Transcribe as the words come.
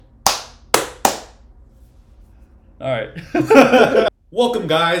All right. Welcome,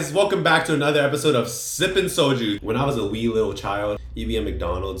 guys. Welcome back to another episode of Sippin Soju. When I was a wee little child, you'd be at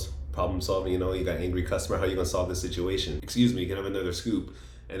McDonald's, problem solving, you got angry customer, how you gonna solve this situation? Excuse me, you can have another scoop.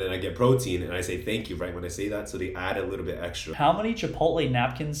 And then I get protein and I say thank you right when I say that, so they add a little bit extra. How many Chipotle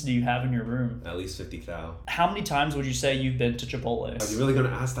napkins do you have in your room? At least 50,000. How many times would you say you've been to Chipotle? Are you really gonna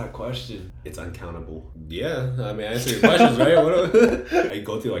ask that question? It's uncountable. Yeah, I mean, answer your questions, right? I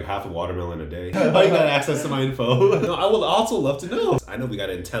go through like half a watermelon a day. Oh, you got access to my info. No, I would also love to know. I know we got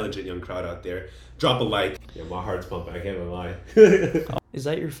an intelligent young crowd out there. Drop a like. Yeah, my heart's pumping, I can't even lie. Is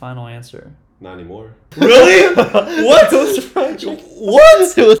that your final answer? Not anymore. Really? What?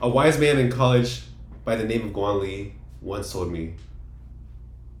 What? A wise man in college by the name of Guan Li once told me,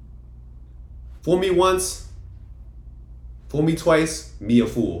 "Fool me once, fool me twice, me a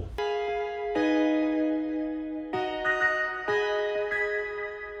fool."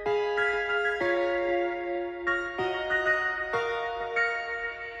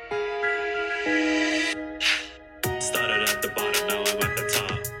 Started at the bottom, now I'm at the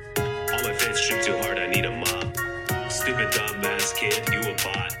top. All my fans trip too hard, I need a mop. Stupid dumb ass kid, you a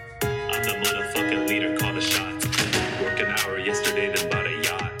bot. I'm the motherfucking leader, call the shots. Worked an hour yesterday, then bought a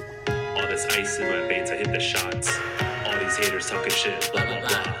yacht. All this ice in my veins, I hit the shots. All these haters talking shit, blah blah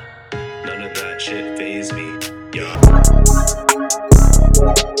blah. None of that shit faze me, yeah.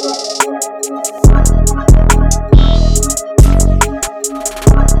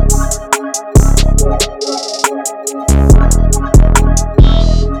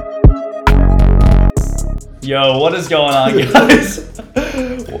 Yo, what is going on, guys?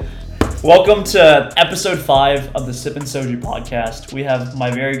 Welcome to episode 5 of the Sippin Soju podcast. We have my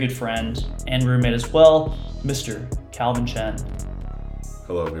very good friend and roommate as well, Mr. Calvin Chen.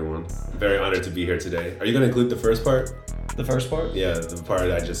 Hello, everyone. Very honored to be here today. Are you going to include the first part? The first part? Yeah, the part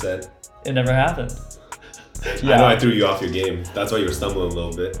that I just said. It never happened. I know I threw you off your game. That's why you were stumbling a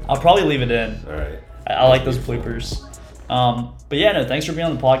little bit. I'll probably leave it in. All right. I like those bloopers. But yeah, no, thanks for being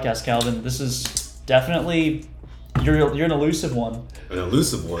on the podcast, Calvin. This is definitely, you're an elusive one. An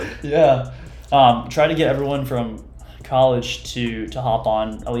elusive one? Yeah. Try to get everyone from college to hop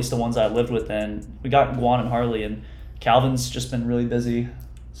on, at least the ones I lived with. And we got Guan and Harley, and Calvin's just been really busy.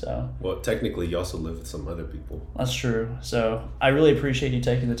 So. Well, technically, you also live with some other people. That's true. So I really appreciate you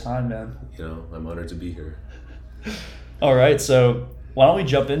taking the time, man. I'm honored to be here. All right, so why don't we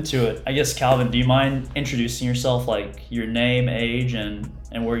jump into it? I guess, Calvin, do you mind introducing yourself, like your name, age, and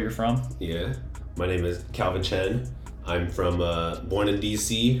where you're from? Yeah. My name is Calvin Chen. I'm from born in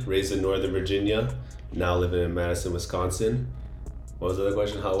DC, raised in Northern Virginia, now living in Madison, Wisconsin. What was the other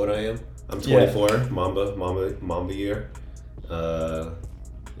question? How old I am? I'm 24, yeah. Mamba year.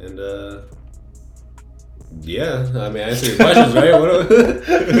 Yeah, I mean, answer your questions, right?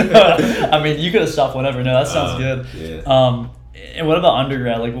 I mean, you could have stopped whenever. No, that sounds good. Yeah. And what about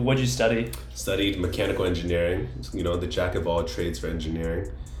undergrad? Like, what'd you study? Studied mechanical engineering, the jack of all trades for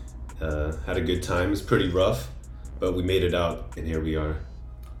engineering. Had a good time. It was pretty rough, but we made it out, and here we are.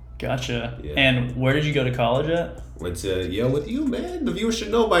 Gotcha. Yeah. And where did you go to college at? Went to Yale with you, man. The viewers should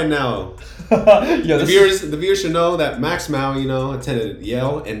know by now. Yo, the viewers should know that Max Mao, attended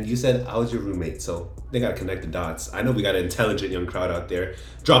Yale, and you said I was your roommate, so they gotta connect the dots. I know we got an intelligent young crowd out there.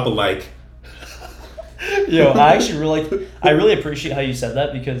 Drop a like. Yo, I really appreciate how you said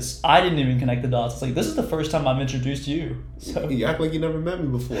that, because I didn't even connect the dots. It's like, this is the first time I've introduced you. So. You act like you never met me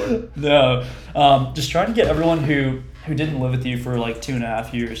before. No, just trying to get everyone who didn't live with you for like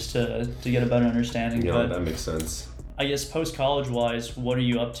 2.5 years to get a better understanding. But that makes sense. I guess post-college wise, what are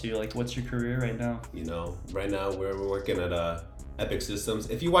you up to? Like, what's your career right now? Right now we're working at Epic Systems.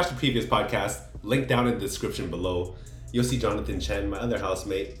 If you watched the previous podcast, link down in the description below. You'll see Jonathan Chen, my other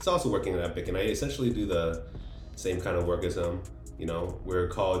housemate. He's also working at Epic, and I essentially do the same kind of work as him. We're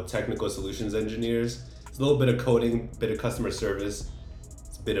called technical solutions engineers. It's a little bit of coding, bit of customer service.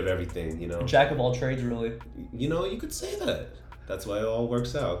 It's a bit of everything, Jack of all trades, really. You could say that. That's why it all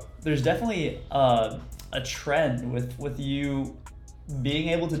works out. There's definitely a trend with you being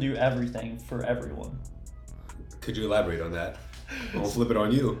able to do everything for everyone. Could you elaborate on that? I'll flip it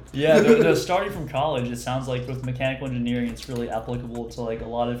on you. Yeah, starting from college, it sounds like with mechanical engineering, it's really applicable to like a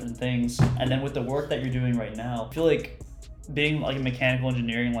lot of different things. And then with the work that you're doing right now, I feel like being like a mechanical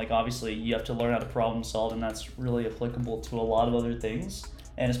engineering, like obviously you have to learn how to problem solve, and that's really applicable to a lot of other things.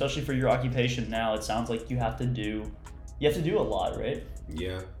 And especially for your occupation now, it sounds like you have to do a lot, right?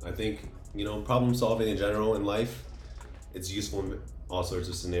 Yeah, I think, problem solving in general in life, it's useful in all sorts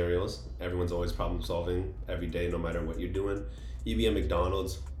of scenarios. Everyone's always problem solving every day, no matter what you're doing. You be at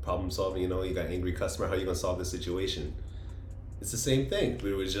McDonald's, problem solving, you got angry customer, how you gonna solve this situation? It's the same thing, but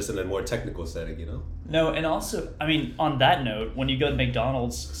it was just in a more technical setting, you know? No, and also, I mean, on that note, when you go to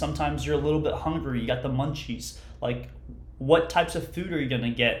McDonald's, sometimes you're a little bit hungry. You got the munchies. Like, what types of food are you going to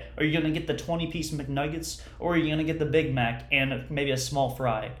get? Are you going to get the 20-piece McNuggets, or are you going to get the Big Mac and maybe a small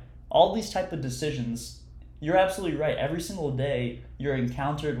fry? All these type of decisions, you're absolutely right. Every single day, you're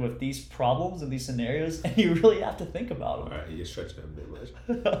encountered with these problems and these scenarios, and you really have to think about them. All right, you're stretching it a bit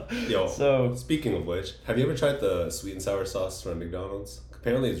much. Yo, So, speaking of which, have you ever tried the sweet and sour sauce from McDonald's?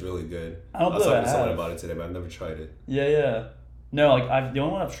 Apparently, it's really good. I don't was know talking if to I someone have. about it today, but I've never tried it. Yeah. No, like, the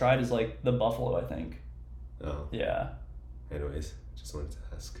only one I've tried is, like, the buffalo, I think. Oh, Yeah. anyways, just wanted to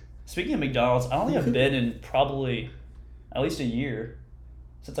ask. Speaking of McDonald's, I only have been in probably at least a year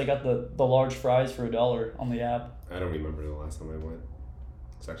since I got the large fries for $1 on the app. I don't remember the last time I went.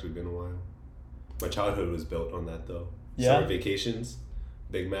 It's actually been a while. My childhood was built on that, though. Yeah. Summer vacations,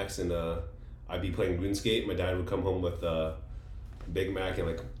 Big Macs, and I'd be playing RuneScape. My dad would come home with Big Mac and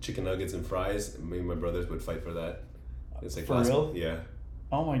like chicken nuggets and fries, and me and my brothers would fight for that. It's like For real? Yeah.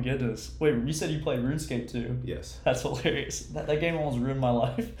 Oh my goodness. Wait, you said you played RuneScape too? Yes. That's hilarious. That game almost ruined my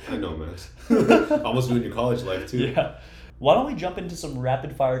life. I know, man. Almost ruined your college life too. Yeah. Why don't we jump into some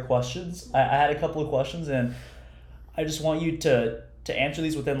rapid fire questions? I had a couple of questions, and I just want you to answer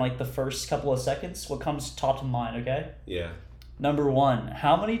these within like the first couple of seconds. What comes top to mind, okay? Yeah. Number 1,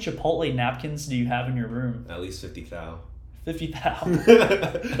 how many Chipotle napkins do you have in your room? At least 50 thou.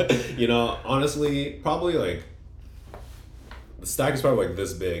 50,000. You know, honestly, probably like the stack is probably like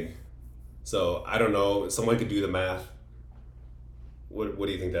this big. So I don't know. Someone could do the math. What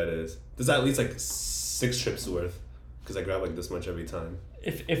do you think that is? There's at least like 6 trips worth, because I grab like this much every time.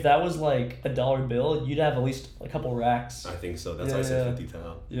 If that was like $1 bill, you'd have at least a couple racks. I think so. That's why I said 50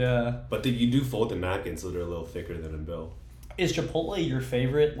 thou. Yeah. But you do fold the napkins, so they're a little thicker than a bill. Is Chipotle your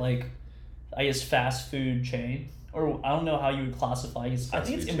favorite, like, I guess, fast food chain? Or I don't know how you would classify it. I Fast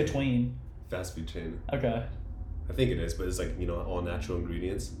think it's food in chain. between. Fast food chain. Okay. I think it is, but it's like, you know, all natural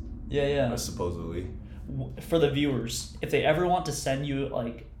ingredients. Yeah. Supposedly. For the viewers, if they ever want to send you,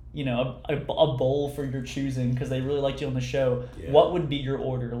 like, you know, a bowl for your choosing because they really liked you on the show, Yeah. what would be your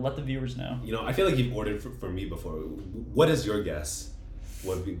order? Let the viewers know. You know, I feel like you've ordered for me before. What is your guess?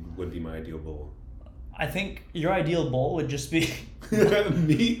 Would be my ideal bowl? I think your ideal bowl would just be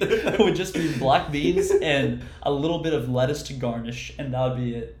Meat? would just be black beans and a little bit of lettuce to garnish, and that would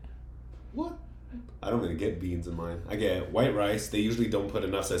be it. What? I don't really get beans in mine. I get white rice. They usually don't put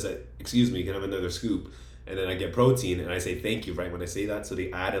enough, so I said, "Excuse me, can I have another scoop?" And then I get protein, and I say thank you right when I say that, so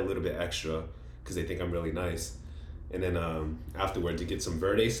they add a little bit extra because they think I'm really nice. And then afterwards, you get some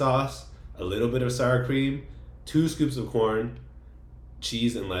verde sauce, a little bit of sour cream, 2 scoops of corn,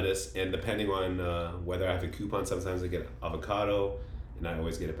 cheese and lettuce, and depending on whether I have a coupon, sometimes I get avocado, and I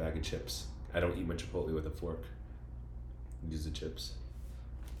always get a bag of chips. I don't eat my Chipotle with a fork. Use the chips.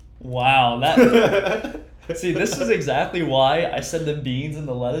 Wow, that. See, this is exactly why I said the beans and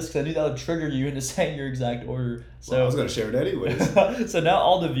the lettuce, because I knew that would trigger you into saying your exact order. So Well, I was gonna share it anyways. So now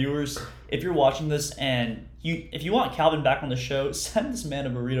all the viewers, if you're watching this and if you want Calvin back on the show, send this man a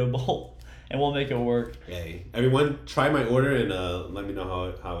burrito bowl, and we'll make it work. Hey, everyone, try my order and let me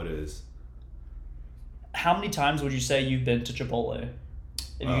know how it is. How many times would you say you've been to Chipotle?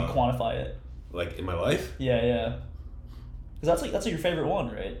 If you could quantify it. Like in my life? Yeah. Because that's like your favorite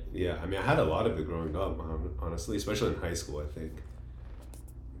one, right? Yeah, I mean, I had a lot of it growing up, honestly, especially in high school, I think.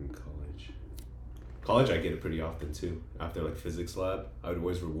 In college, I get it pretty often too. After like physics lab, I would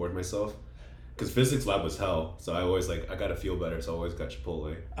always reward myself. Because physics lab was hell, so I always I gotta feel better, so I always got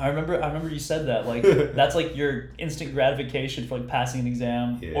Chipotle. I remember you said that, like, that's like your instant gratification for like passing an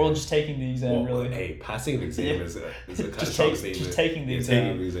exam, Yeah. or just taking the exam, Well, really. hey, passing an exam Yeah. is a kind of Just strong take- statement. just taking the Yeah, exam.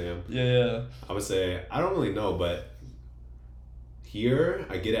 Taking the exam. Yeah. I would say, I don't really know, but here,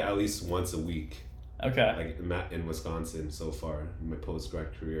 I get it at least once a week. Okay. Like in Wisconsin so far, in my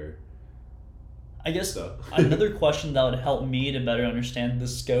post-grad career. I guess So. another question that would help me to better understand the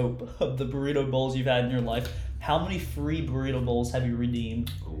scope of the burrito bowls you've had in your life. How many free burrito bowls have you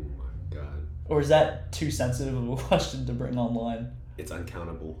redeemed? Oh my god. Or is that too sensitive of a question to bring online? It's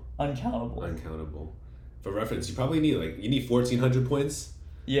uncountable. Uncountable. Uncountable. For reference, you probably need 1,400 points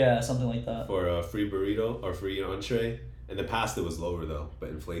Yeah, something like that. for a free burrito or free entree. In the past, it was lower though, but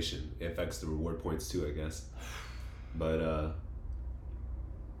inflation it affects the reward points too, I guess. But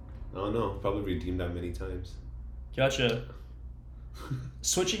I don't know. Probably redeemed that many times. Gotcha.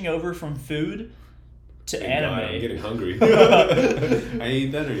 Switching over from food to Thank anime. God, I'm getting hungry. I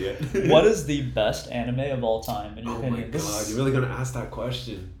ain't dinner yet. What is the best anime of all time in your Oh my opinion? god, you're really gonna ask that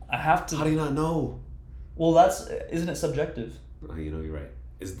question? I have How do to. you not know? Well, isn't it subjective? Oh, you know, you're right.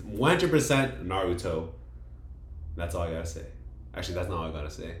 It's 100% Naruto. That's all I gotta say. Actually, that's not all I gotta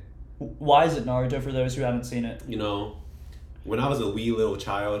say. Why is it Naruto for those who haven't seen it? You know, when I was a wee little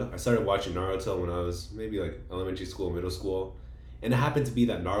child, I started watching Naruto when I was maybe like elementary school, middle school. And it happened to be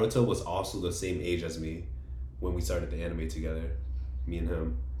that Naruto was also the same age as me when we started the anime together, me and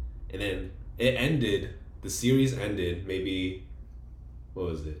him. And then it ended, the series ended maybe, what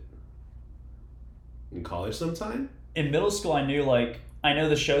was it? In college sometime? In middle school, I know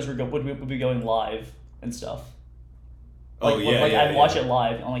the shows would be going live and stuff. I'd watch it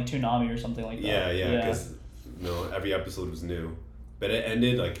live on like Toonami or something like that. Yeah, because every episode was new. But it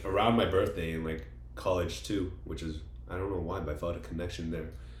ended like around my birthday in like college too, which is, I don't know why, but I felt a connection there.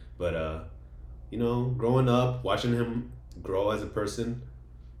 But growing up, watching him grow as a person.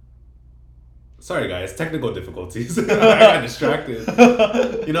 Sorry guys, technical difficulties. I got distracted.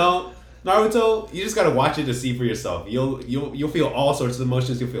 Naruto, you just gotta watch it to see for yourself. You'll feel all sorts of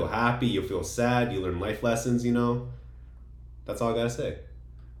emotions. You'll feel happy. You'll feel sad. You learn life lessons. That's all I gotta say.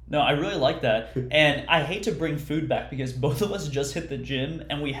 No, I really like that. And I hate to bring food back because both of us just hit the gym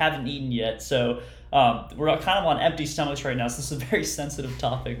and we haven't eaten yet. So we're kind of on empty stomachs right now. So this is a very sensitive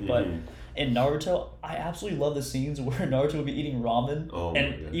topic. But in Naruto, I absolutely love the scenes where Naruto would be eating ramen. Oh,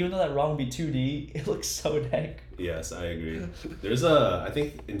 and even though that ramen would be 2D, it looks so dank. Yes, I agree. I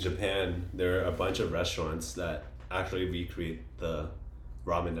think in Japan, there are a bunch of restaurants that actually recreate the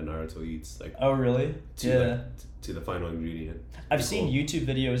ramen that Naruto eats. Like, oh, really? To the final ingredient. I've seen YouTube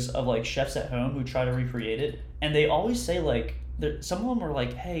videos of like chefs at home who try to recreate it, and they always say like, some of them are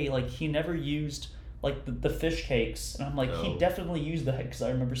like, hey, like he never used like the fish cakes, and I'm like, he definitely used that because I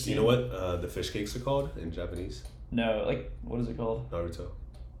remember seeing. You know what the fish cakes are called in Japanese? No, like what is it called? Naruto.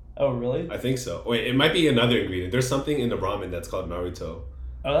 Oh, really? I think so. Wait, it might be another ingredient. There's something in the ramen that's called Naruto.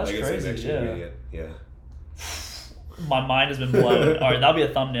 Oh, that's like crazy. It's an extra ingredient. Yeah. My mind has been blown. All right, that'll be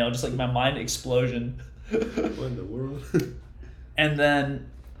a thumbnail. Just like my mind explosion. What in the world? And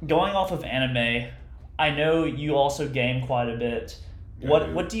then going off of anime, I know you also game quite a bit.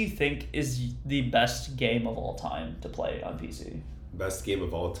 What do you think is the best game of all time to play on PC? Best game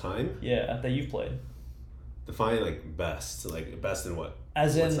of all time? Yeah, that you've played. Define like best. Like best in what?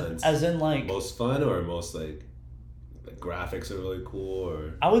 As in like most fun or most like graphics are really cool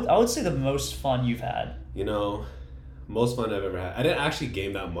or I would say the most fun you've had. Most fun I've ever had. I didn't actually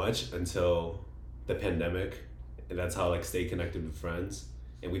game that much until the pandemic, and that's how like stay connected with friends.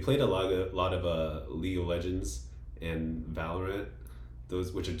 And we played a lot of League of Legends and Valorant,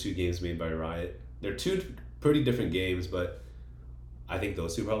 which are two games made by Riot. They're two pretty different games, but I think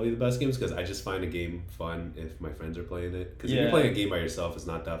those two are probably the best games because I just find a game fun if my friends are playing it. Because if you're playing a game by yourself, it's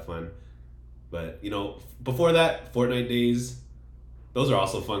not that fun. But before that, Fortnite days, those are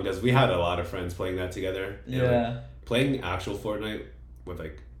also fun because we had a lot of friends playing that together. And, playing actual Fortnite with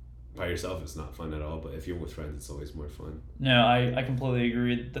by yourself is not fun at all, but if you're with friends, it's always more fun. No, I completely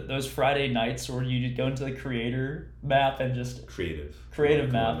agree. Those Friday nights where you just go into the creator map and just creative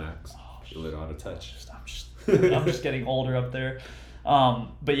map. Max. You let auto touch. I'm just getting older up there.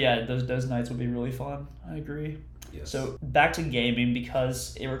 But yeah, those nights would be really fun. I agree. Yes. So back to gaming,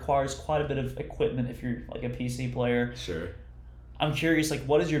 because it requires quite a bit of equipment if you're like a PC player. Sure. I'm curious, like,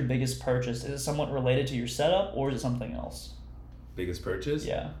 what is your biggest purchase? Is it somewhat related to your setup, or is it something else? Biggest purchase?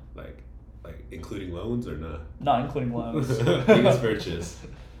 Yeah. Like including loans or not? Not including loans. Biggest purchase.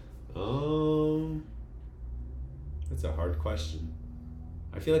 That's a hard question.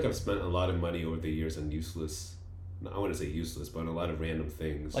 I feel like I've spent a lot of money over the years on useless. I wouldn't say useless, but on a lot of random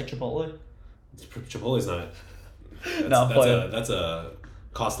things. Like Chipotle? Chipotle's not. That's a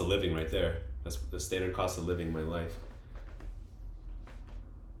cost of living right there. That's the standard cost of living in my life.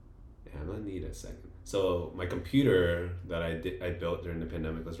 Yeah, I'm gonna need a second. So my computer that I built during the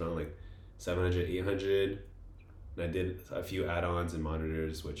pandemic was around like 700, 800. And I did a few add-ons and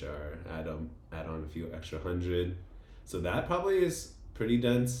monitors, which are add on a few extra 100. So that probably is pretty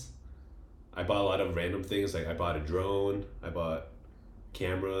dense. I bought a lot of random things, like I bought a drone, I bought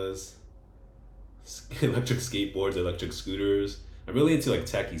cameras, electric skateboards, electric scooters. I'm really into like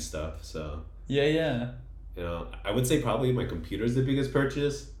techie stuff, so. Yeah. I would say probably my computer is the biggest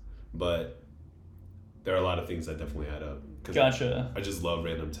purchase, but there are a lot of things that definitely add up. Gotcha. I just love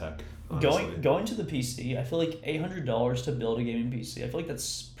random tech. Honestly. Going to the PC, I feel like $800 to build a gaming PC. I feel like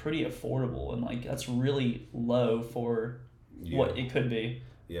that's pretty affordable, and like that's really low for what it could be.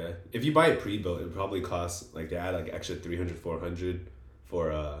 Yeah, if you buy it pre-built, it probably costs like they add like extra 300, 400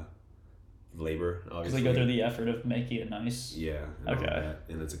 for labor. Obviously, because they go through the effort of making it nice. Yeah. Okay.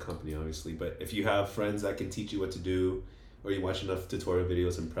 And it's a company, obviously, but if you have friends that can teach you what to do, or you watch enough tutorial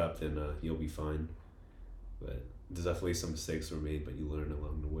videos and prep, then you'll be fine. But there's definitely some mistakes were made, but you learn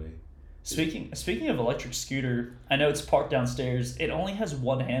along the way. Speaking of electric scooter, I know it's parked downstairs. It only has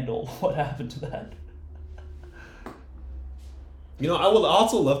one handle. What happened to that? You know, I would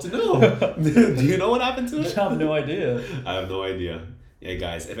also love to know. Do you know what happened to it? I have no idea. I have no idea. Yeah,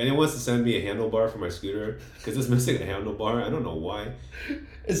 guys, if anyone wants to send me a handlebar for my scooter, because it's missing a handlebar, I don't know why.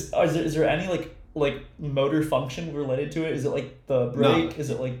 Is there any like motor function related to it? Is it like the brake? No. Is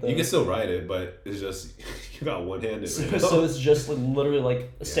it like the... You can still ride it, but it's just, you got one-handed. So it's just like literally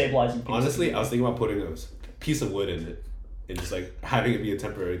like a stabilizing piece. Honestly, I was thinking about putting a piece of wood in it and just like having it be a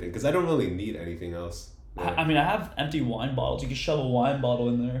temporary thing, because I don't really need anything else. I mean, I have empty wine bottles. You can shove a wine bottle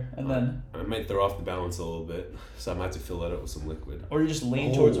in there, and then... I might throw off the balance a little bit, so I might have to fill it up with some liquid. Or you just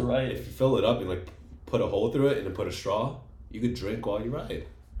lean towards the right. If you fill it up and like put a hole through it and then put a straw, you could drink while you ride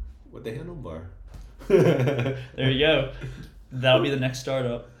with the handlebar. There you go. That'll be the next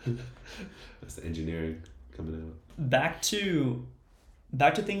startup. That's the engineering coming out. Back to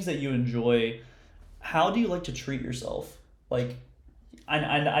things that you enjoy. How do you like to treat yourself? Like,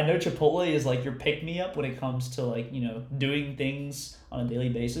 I know Chipotle is like your pick-me-up when it comes to like, you know, doing things on a daily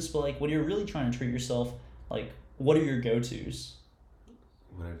basis, but like when you're really trying to treat yourself, like what are your go-tos?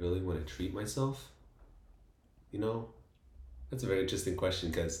 When I really want to treat myself, you know, that's a very interesting question,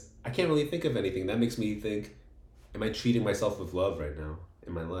 because I can't really think of anything. That makes me think, am I treating myself with love right now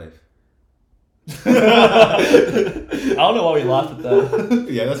in my life? I don't know why we laughed at that.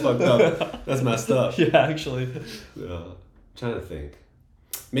 Yeah, that's fucked up. That's messed up. Yeah, actually. I'm trying to think.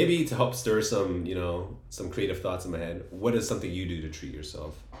 Maybe to help stir some, you know, some creative thoughts in my head. What is something you do to treat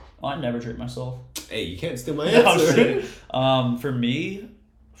yourself? I never treat myself. Hey, you can't steal my No, I'm answer. kidding. For me,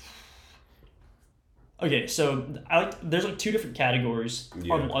 okay, so there's like two different categories.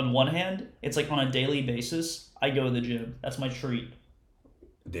 Yeah. On one hand, it's like on a daily basis, I go to the gym. That's my treat.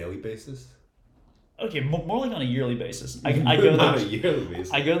 Daily basis? Okay, more like on a yearly basis. I go Not to a yearly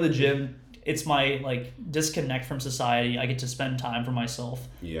basis. I go to the gym. It's my like disconnect from society. I get to spend time for myself.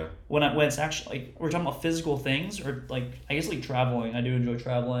 Yeah. When it's actually like we're talking about physical things, or like I guess like traveling. I do enjoy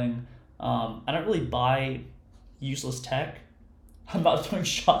traveling. I don't really buy useless tech. I'm not throwing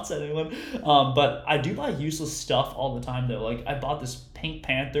shots at anyone, but I do buy useless stuff all the time though. Like I bought this Pink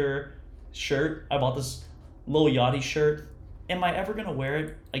Panther shirt. I bought this Lil Yachty shirt. Am I ever gonna wear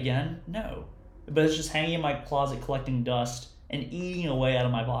it again? No. But it's just hanging in my closet collecting dust and eating away out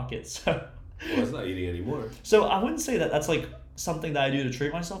of my pockets. Well, it's not eating anymore. So I wouldn't say that that's like something that I do to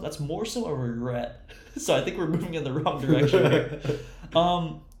treat myself. That's more so a regret. So I think we're moving in the wrong direction here.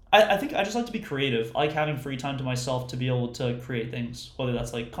 I think I just like to be creative. I like having free time to myself to be able to create things, whether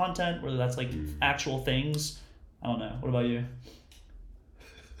that's like content, whether that's like actual things. I don't know. What about you?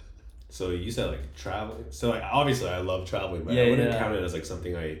 So you said like traveling. So like obviously I love traveling, but Yeah, I wouldn't yeah. count it as like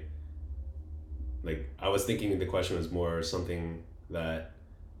something I was thinking the question was more something that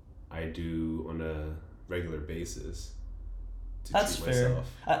I do on a regular basis to That's treat fair.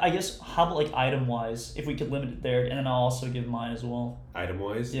 myself. I guess how about like item wise, if we could limit it there, and then I'll also give mine as well. Item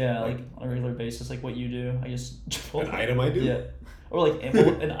wise? Yeah, like on a regular basis, like what you do. I guess. An item I do? Yeah, or like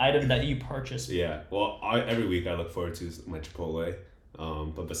an item that you purchase. Yeah. Well, every week I look forward to my Chipotle.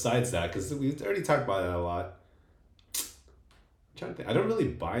 But besides that, because we've already talked about that a lot, I'm trying to think. I don't really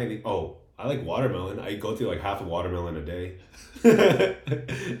buy any. Oh, I like watermelon. I go through like half a watermelon a day.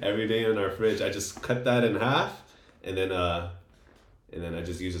 Every day in our fridge. I just cut that in half, and then I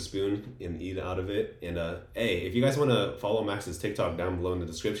just use a spoon and eat out of it. And hey, if you guys want to follow Max's TikTok down below in the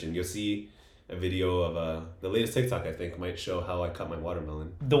description, you'll see a video of the latest TikTok. I think might show how I cut my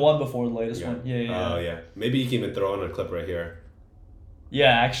watermelon. The one before the latest Yeah. one. Yeah. Oh yeah. Maybe you can even throw on a clip right here.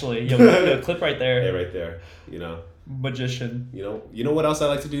 Yeah, actually, yo, clip right there. Hey, right there. You know. Magician. You know what else I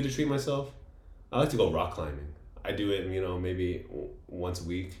like to do to treat myself? I like to go rock climbing. I do it, maybe once a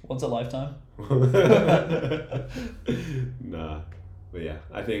week. Once a lifetime. Nah, but yeah,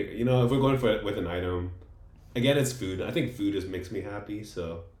 I think if we're going with an item, again it's food. I think food just makes me happy,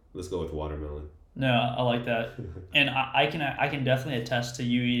 so let's go with watermelon. No, I like that, and I can definitely attest to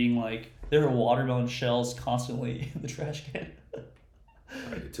you eating like there are watermelon shells constantly in the trash can.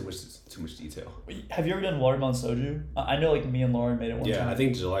 Alright, too much detail. Have you ever done watermelon soju? I know like me and Lauren made it one time. Yeah, I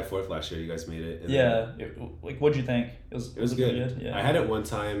think July 4th last year you guys made it. Yeah, like what'd you think? It was It was pretty good. Yeah. I had it one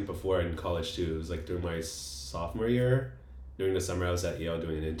time before in college too. It was like during my sophomore year. During the summer I was at Yale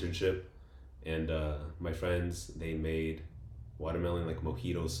doing an internship, and my friends, they made watermelon like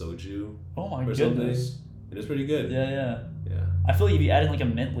mojito soju. Oh my or goodness. something. It was pretty good. Yeah. Yeah. I feel like if you added like a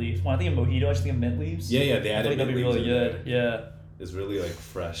mint leaf, when I think of mojito, I just think of mint leaves. Yeah, they I added feel like that'd be mint really leaves in good. there. Yeah. It's really like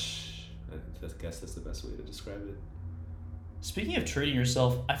fresh. I guess that's the best way to describe it. Speaking of treating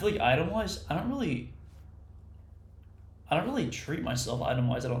yourself, I feel like item wise, I don't I don't really treat myself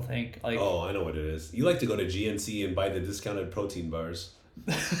item-wise, I don't think. Like, Oh, I know what it is. You like to go to GNC and buy the discounted protein bars.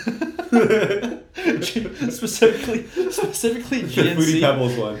 specifically GNC. The Fruity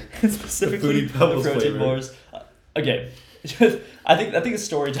Pebbles one. Specifically The Fruity Pebbles the protein flavor. bars. Okay. I think it's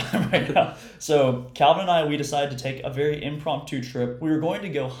story time right now. So Calvin and I, we decided to take a very impromptu trip. We were going to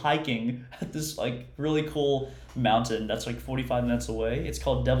go hiking at this like really cool mountain that's like 45 minutes away. It's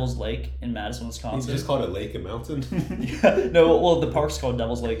called Devil's Lake in Madison, You Wisconsin. just called it lake and mountain. Yeah, no, well, the park's called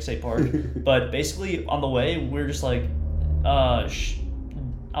Devil's Lake State Park. But basically, on the way, we were just like, I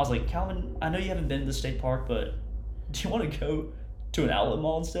was like, Calvin, I know you haven't been to the state park, but do you want to go to an outlet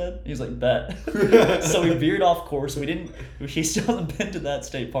mall instead? He's like, bet. So we veered off course. He still hasn't been to that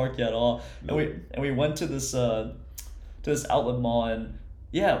state park yet at all. Nope. And we went to this outlet mall, and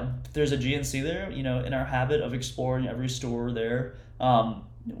yeah, there's a GNC there. You know, in our habit of exploring every store there,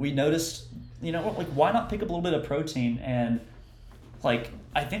 we noticed, you know, like, why not pick up a little bit of protein? And like,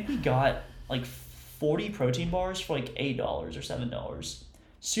 I think we got like 40 protein bars for like $8 or $7.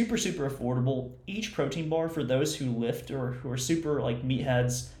 Super, super affordable. Each protein bar, for those who lift or who are super like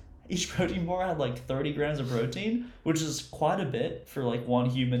meatheads, each protein bar had like 30 grams of protein, which is quite a bit for like one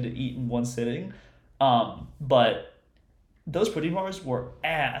human to eat in one sitting. But those protein bars were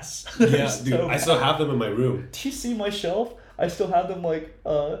ass. Yeah, So dude, I still have them in my room. do you see my shelf? I still have them like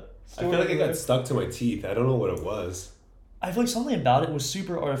I feel like it got stuck to my teeth. I don't know what it was. I feel like something about it was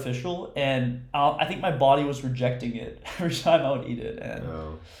super artificial, and I think my body was rejecting it every time I would eat it. And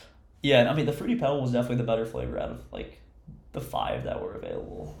Oh. yeah, and I mean, the Fruity Pebble was definitely the better flavor out of like the 5 that were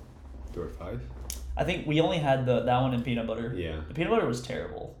available. There were 5? I think we only had that one in peanut butter. Yeah. The peanut butter was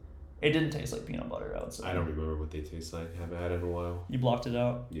terrible. It didn't taste like peanut butter, I would say. I don't remember what they taste like. Haven't had it in a while. You blocked it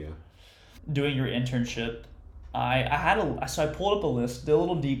out. Yeah. Doing your internship, so I pulled up a list, did a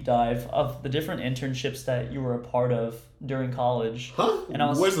little deep dive of the different internships that you were a part of during college. Huh? And I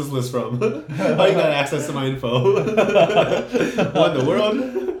was- Where's this list from? How you got access to my info? What in the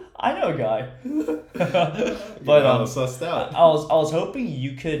world? I know a guy. But But I was sussed out. I was hoping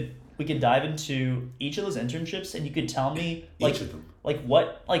we could dive into each of those internships, and you could tell me like Each of them.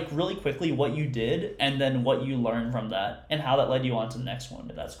 really quickly what you did, and then what you learned from that, and how that led you on to the next one,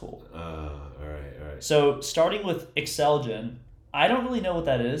 if that's cool. All right. So starting with ExcelGen, I don't really know what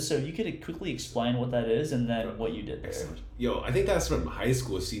that is, so you could quickly explain what that is and then what you did there. Yo, I think that's from high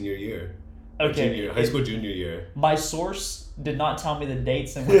school senior year. Okay. High school junior year. My source did not tell me the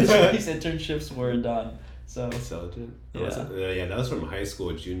dates in which these internships were done. So Intelligent? Yeah. Yeah, that was from high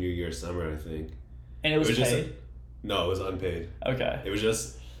school junior year summer, I think. and it was just paid. No, it was unpaid. Okay. It was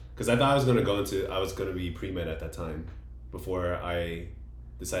just because I thought I was gonna be pre-med at that time before I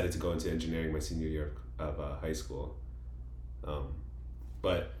decided to go into engineering my senior year of high school.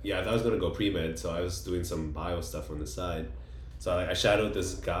 But yeah, I thought I was gonna go pre-med, so I was doing some bio stuff on the side. So I shadowed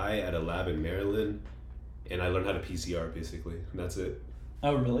this guy at a lab in Maryland, and I learned how to PCR basically, and that's it.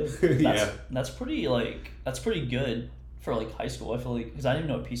 Oh really? Yeah. That's pretty good for like high school. I feel like, because I didn't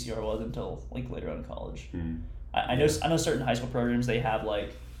even know what PCR was until like later on in college. I know certain high school programs, they have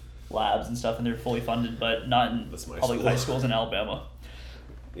like labs and stuff, and they're fully funded, but not in That's my public school. high schools in Alabama.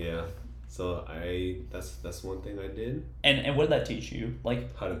 Yeah. So that's one thing I did. And what did that teach you?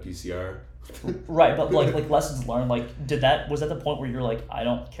 Like, How to PCR. right, but like lessons learned. Like, was that the point where you're like, I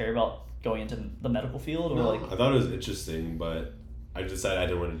don't care about going into the medical field, or No, like? I thought it was interesting, but I decided I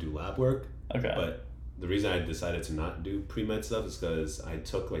didn't want to do lab work. Okay. But the reason I decided to not do pre-med stuff is because I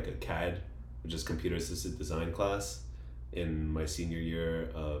took like a CAD, which is computer assisted design class, in my senior year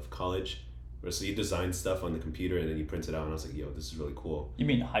of college. Where so you design stuff on the computer and then you print it out, and I was like, yo, this is really cool. You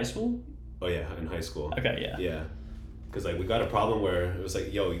mean high school? Oh yeah, in high school. Okay, yeah. Yeah. Because like we got a problem where it was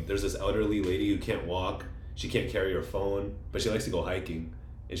like, yo, there's this elderly lady who can't walk, she can't carry her phone, but she likes to go hiking,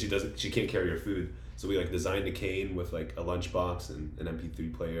 and she can't carry her food. So we like designed a cane with like a lunchbox and an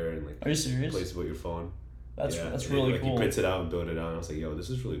MP3 player and like Are you serious? place to put your phone. That's And really like cool. you print it out and build it out. And I was like, yo, this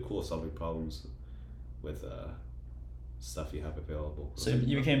is really cool, solving problems with stuff you have available. So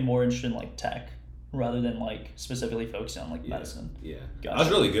you became more interested in like tech rather than like specifically focusing on like medicine. Yeah. Gotcha. I was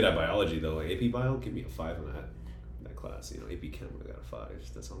really good at biology though. Like AP Bio, give me a 5 on that class. You know, AP Chem, I got a 5.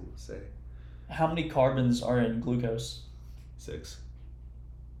 That's all I'm gonna say. How many carbons are in glucose? 6.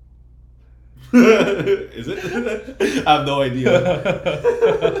 Is it? I have no idea.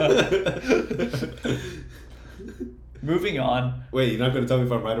 Moving on. Wait, you're not gonna tell me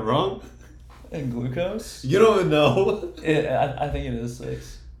if I'm right or wrong? In glucose? You don't know. I think it is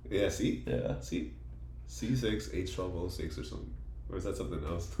 6. Yeah. See. Yeah. See. C6 H12O6 or something. Or is that something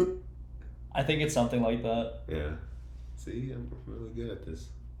else? I think it's something like that. Yeah. See, I'm really good at this.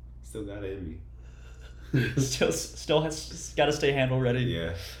 Still got it in me. still has got to stay handle ready.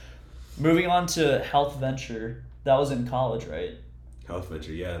 Yeah. Moving on to health venture. That was in college, right? Health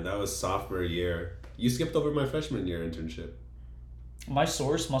venture, yeah. That was sophomore year. You skipped over my freshman year internship. My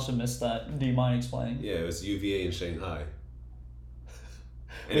source must have missed that. Do you mind explaining? Yeah, it was UVA in Shanghai.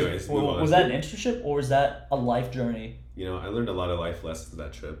 Anyways, move on. Was that an internship or was that a life journey? You know, I learned a lot of life lessons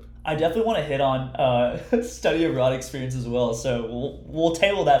that trip. I definitely want to hit on study abroad experience as well, so we'll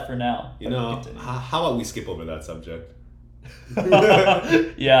table that for now. You know, how about we skip over that subject?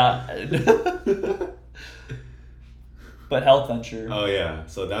 Yeah. But health venture. Oh yeah,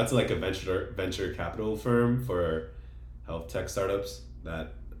 so that's like a venture capital firm for health tech startups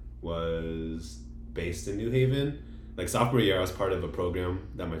that was based in New Haven. Like sophomore year, I was part of a program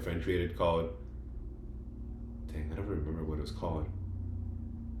that my friend created called. Dang, I don't remember what it was called.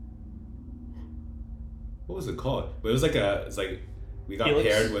 What was it called? But it was like we got Helix?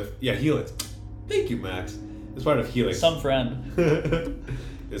 paired with Helix. Thank you, Max. It's part of Helix. Some friend.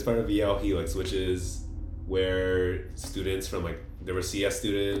 It's part of Yale Helix, which is where students from there were CS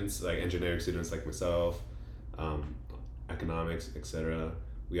students, like engineering students like myself, economics, etc.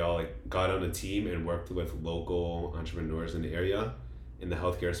 We all got on a team and worked with local entrepreneurs in the area in the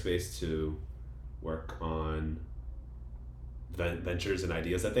healthcare space to work on ventures and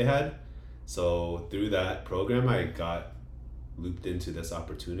ideas that they had. So through that program, I got looped into this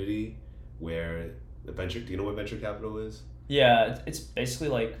opportunity where the venture. Do you know what venture capital is? Yeah, it's basically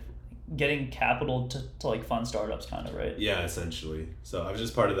like getting capital to fund startups, kind of, right? Yeah, essentially. So I was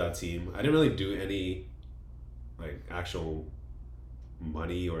just part of that team. I didn't really do any actual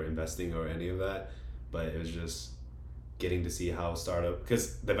money or investing or any of that, but it was just getting to see how startup,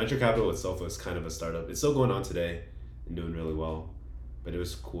 because the venture capital itself was kind of a startup. It's still going on today and doing really well, but it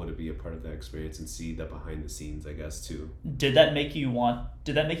was cool to be a part of that experience and see the behind the scenes, I guess, too. Did that make you more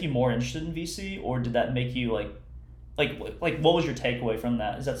interested in VC, or did that make you like what was your takeaway from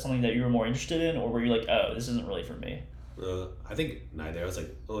that? Is that something that you were more interested in, or were you like, oh, this isn't really for me? I think neither. I was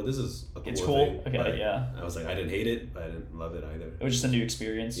like, oh, this is a cool It's cool. thing. Okay, But yeah. I was like, I didn't hate it, but I didn't love it either. It was just a new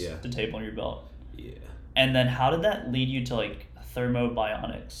experience Yeah. to table on your belt. Yeah. And then how did that lead you to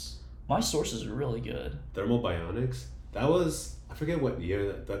thermobionics? My source is really good. Thermobionics? That was, I forget what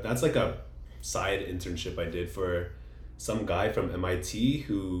year. That's like a side internship I did for some guy from MIT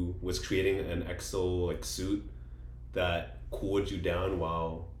who was creating an exo suit that cooled you down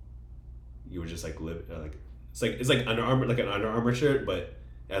while you were just it's like Under Armour, like an Under Armour shirt, but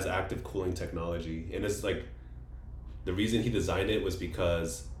it has active cooling technology. And it's the reason he designed it was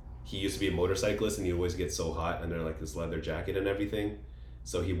because he used to be a motorcyclist and he always gets so hot under this leather jacket and everything.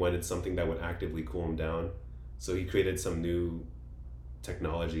 So he wanted something that would actively cool him down. So he created some new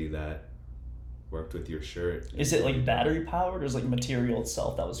technology that worked with your shirt. Is it battery powered, or is material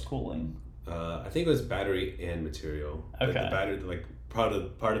itself that was cooling? I think it was battery and material. Okay. The battery, part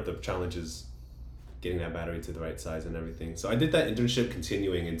of the challenge is getting that battery to the right size and everything. So I did that internship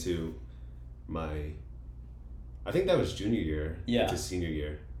continuing into I think that was junior year. Yeah. Into senior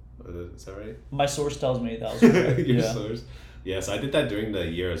year. Is that right? My source tells me that was correct. Your Yeah. source. Yeah, so I did that during the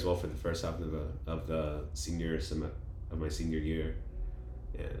year as well for the first half of the senior of my senior year,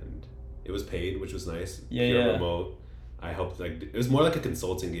 and it was paid, which was nice. Yeah, Pure yeah. remote. I helped it was more like a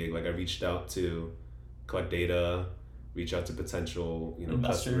consulting gig. I reached out to collect data, reach out to potential Investors.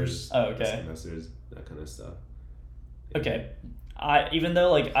 customers, Oh, okay. investors, that kind of stuff. Okay. Even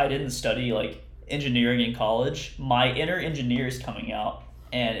though I didn't study engineering in college, my inner engineer is coming out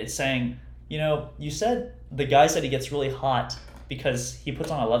and it's saying, you said the guy said he gets really hot because he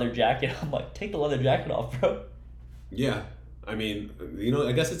puts on a leather jacket. I'm like, take the leather jacket off, bro. Yeah, I mean,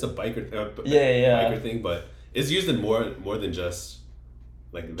 I guess it's a biker Yeah. thing, but it's used in more than just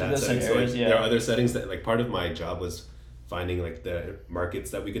that those setting. So areas, yeah. there are other settings that part of my job was finding the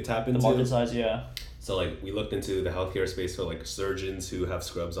markets that we could tap into. The market size, yeah. So we looked into the healthcare space for surgeons who have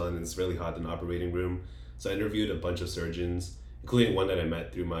scrubs on and it's really hot in the operating room. So I interviewed a bunch of surgeons, including one that I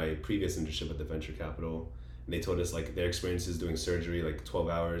met through my previous internship at the venture capital. And they told us their experiences doing surgery 12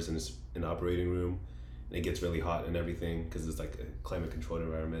 hours in the operating room, and it gets really hot and everything because it's a climate controlled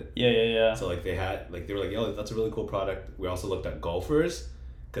environment. Yeah. So they were like, yo, that's a really cool product. We also looked at golfers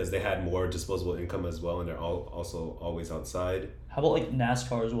because they had more disposable income as well, and they're also always outside. How about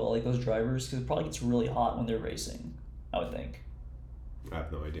NASCAR as well, those drivers? Because it probably gets really hot when they're racing, I would think. I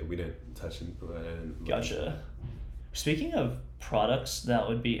have no idea. We didn't touch it. Gotcha. Speaking of products that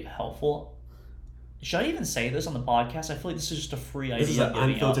would be helpful, should I even say this on the podcast? I feel like this is just a free idea. This is an I'm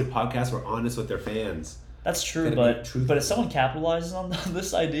giving out. unfiltered podcast. We're honest with their fans. That's true, Gotta be but truthful. if someone capitalizes on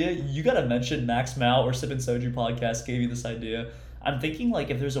this idea, you gotta mention Max Mao or Sippin Soju podcast gave you this idea. I'm thinking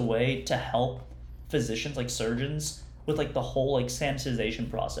if there's a way to help physicians, like surgeons, with like the whole like sanitization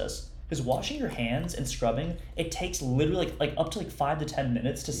process. Because washing your hands and scrubbing, it takes literally like up to like 5 to 10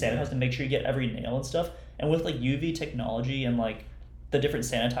 minutes to sanitize to make sure you get every nail and stuff. And with like UV technology and like the different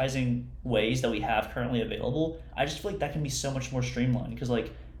sanitizing ways that we have currently available, I just feel like that can be so much more streamlined. Because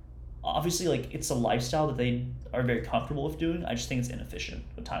like obviously like it's a lifestyle that they are very comfortable with doing. I just think it's inefficient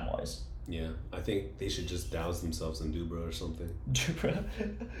time wise. Yeah, I think they should just douse themselves in Dubra or something. Dubra.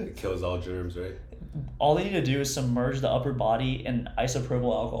 It kills all germs, right? All they need to do is submerge the upper body in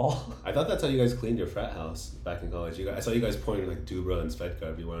isopropyl alcohol. I thought that's how you guys cleaned your frat house back in college. I saw you guys pouring like Dubra and Svedka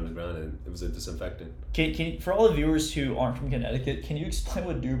everywhere on the ground, and it was a disinfectant. Can you, for all the viewers who aren't from Connecticut, can you explain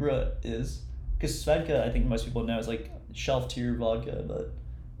what Dubra is? Because Svedka, I think most people know, is like shelf tier vodka, but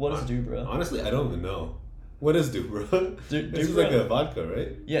what is Dubra? Honestly, I don't even know. What is Dubra? This is like a vodka,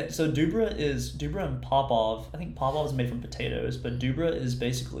 right? Yeah, so Dubra and Popov. I think Popov is made from potatoes, but Dubra is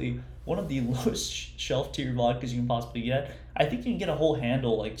basically one of the lowest shelf tier vodkas you can possibly get. I think you can get a whole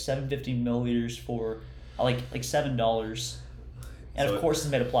handle, like 750 milliliters for like $7. And so of course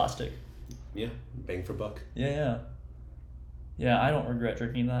it's made of plastic. Yeah, bang for buck. Yeah. Yeah, I don't regret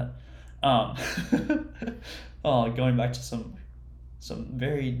drinking that. Going back to some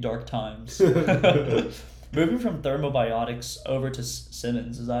very dark times. Moving from thermobiotics over to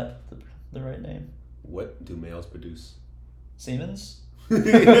Simmons, is that the right name? What do males produce? Siemens? Wait,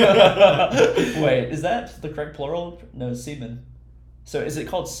 is that the correct plural? No, semen. So is it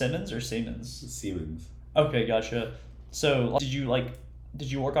called Simmons or Siemens? Siemens. Okay, gotcha. So did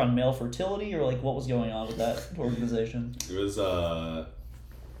you work on male fertility, or like what was going on with that organization? I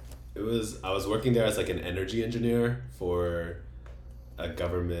was working there as like an energy engineer for a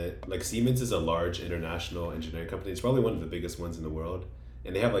government. Like Siemens is a large international engineering company. It's probably one of the biggest ones in the world,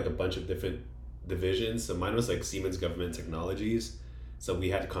 and they have like a bunch of different divisions. So mine was like Siemens Government Technologies. So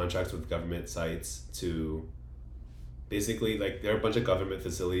we had contracts with government sites to basically, like, there are a bunch of government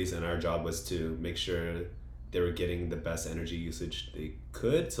facilities, and our job was to make sure they were getting the best energy usage they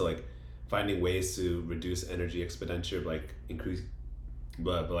could. So like finding ways to reduce energy expenditure, like increase,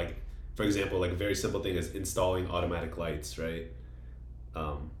 but like for example, like a very simple thing is installing automatic lights, right?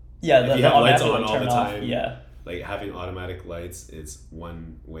 If you have lights on all the time, yeah, like having automatic lights is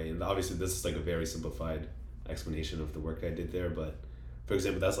one way. And obviously this is like a very simplified explanation of the work I did there, but for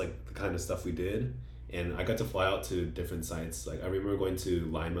example, that's like the kind of stuff we did. And I got to fly out to different sites. Like I remember going to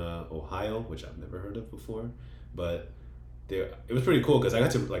Lima, Ohio, which I've never heard of before, but it was pretty cool because I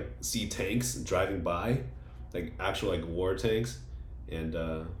got to like see tanks driving by, like actual like war tanks. And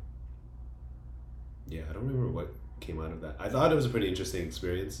I don't remember what came out of that. I thought it was a pretty interesting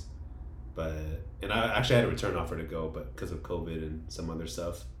experience, and I actually had a return offer to go, but because of COVID and some other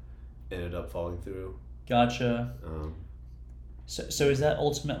stuff, ended up falling through. Gotcha. So is that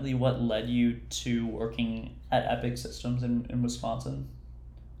ultimately what led you to working at Epic Systems in Wisconsin?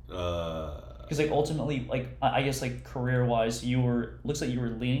 Because like ultimately, like I guess like career wise, looks like you were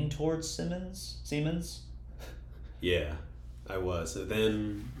leaning towards Siemens. Yeah, I was. So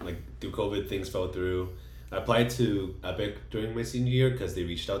then like through COVID, things fell through. I applied to Epic during my senior year because they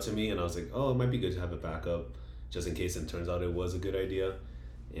reached out to me, and I was like, oh, it might be good to have a backup just in case. And turns out it was a good idea.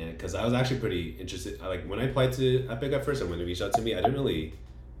 And because I was actually pretty interested, like when I applied to Epic at first and when they reached out to me, I didn't really,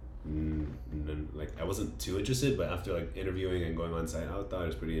 I wasn't too interested, but after like interviewing and going on site, I thought it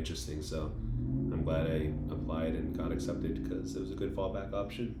was pretty interesting. So I'm glad I applied and got accepted because it was a good fallback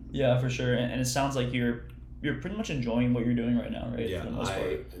option. Yeah, for sure. And it sounds like you're pretty much enjoying what you're doing right now, right? Yeah,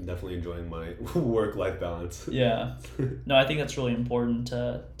 I'm definitely enjoying my work-life balance. Yeah. No, I think that's really important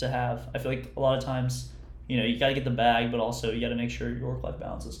to have. I feel like a lot of times, you got to get the bag, but also you got to make sure your work-life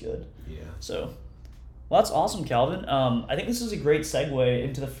balance is good. Yeah. So, well, that's awesome, Calvin. I think this is a great segue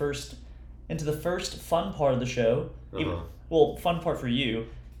into the first fun part of the show. Uh-huh. Fun part for you.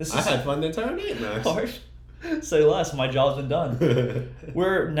 I had fun the entire night, Max. Part. Say less. My job's been done.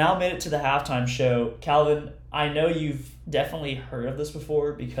 We're now made it to the halftime show. Calvin, I know you've definitely heard of this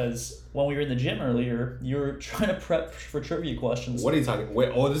before because when we were in the gym earlier, you were trying to prep for trivia questions. What are you talking?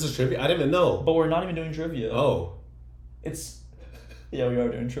 Wait, this is trivia? I didn't even know. But we're not even doing trivia. Oh. Yeah, we are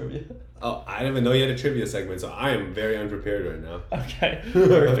doing trivia. Oh, I didn't even know you had a trivia segment, so I am very unprepared right now. Okay,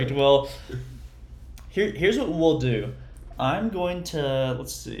 perfect. Well, here's what we'll do. I'm going to,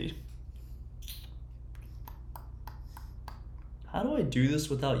 let's see. How do I do this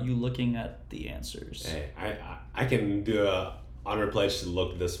without you looking at the answers? Hey, I can do a honor pledge to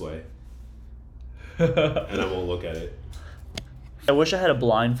look this way. And I won't look at it. I wish I had a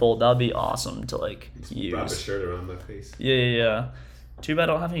blindfold. That would be awesome to use. Wrap a shirt around my face. Yeah. Too bad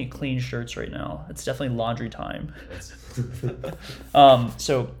I don't have any clean shirts right now. It's definitely laundry time.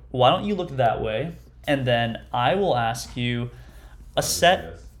 So why don't you look that way, and then I will ask you a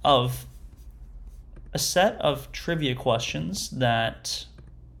set of trivia questions that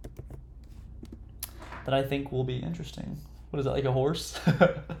I think will be interesting. What is that, like a horse?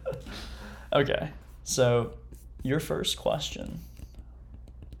 Okay, so your first question.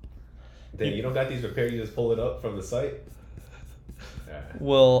 Then you don't got these prepared, you just pull it up from the site?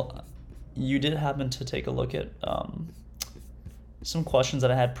 Well, you did happen to take a look at some questions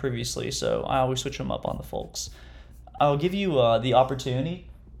that I had previously, so I always switch them up on the folks. I'll give you the opportunity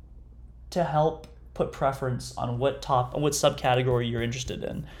to help put preference on what subcategory you're interested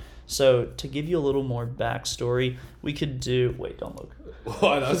in. So to give you a little more backstory, we could do... Wait, don't look.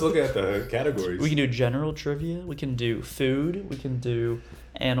 Well, I was looking at the categories. We can do general trivia. We can do food. We can do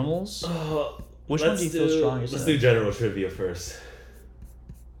animals. Which one do you feel strongest in? Let's do general trivia first.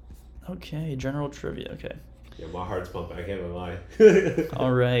 Okay, general trivia. Okay. Yeah, my heart's pumping. I can't even lie.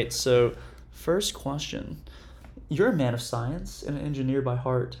 All right, so first question. You're a man of science and an engineer by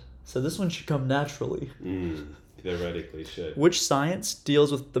heart, so this one should come naturally. Theoretically should. Which science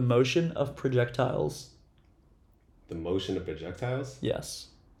deals with the motion of projectiles? The motion of projectiles? Yes.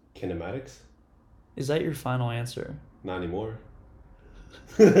 Kinematics? Is that your final answer? Not anymore.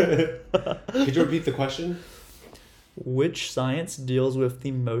 Could you repeat the question? Which science deals with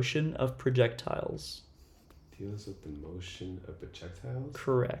the motion of projectiles? Deals with the motion of projectiles?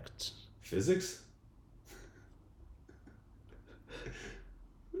 Correct. Physics?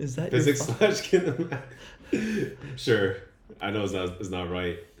 Is that Physics / kinematics? Sure. I know it's not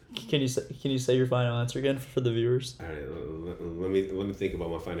right. Can you say your final answer again for the viewers? All right, let me think about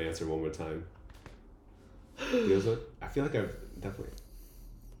my final answer one more time. Deals with, I feel like I've definitely.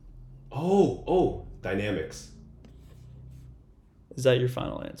 Oh, dynamics. Is that your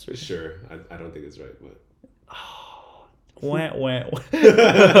final answer? Sure. I don't think it's right, but. Wah.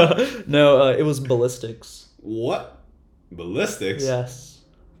 No, it was ballistics. What? Ballistics? Yes.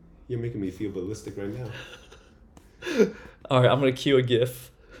 You're making me feel ballistic right now. All right, I'm gonna cue a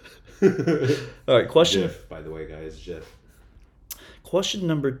GIF. All right, question. GIF, by the way, guys, GIF. Question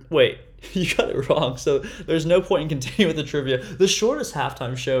number. Wait, you got it wrong. So there's no point in continuing with the trivia. The shortest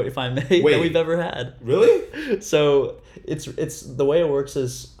halftime show, if I may, that we've ever had. Really? So it's the way it works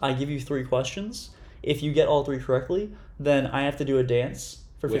is I give you 3 questions. If you get all 3 correctly, then I have to do a dance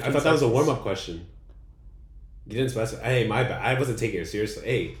for 15 I thought seconds. that was a warm-up question. You didn't specify. Hey, my bad. I wasn't taking it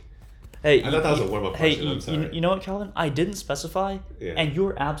seriously. Hey, I thought that was a warm-up question. I'm sorry. You know what, Calvin? I didn't specify, and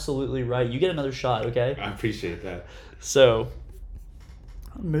you're absolutely right. You get another shot, okay? I appreciate that. So,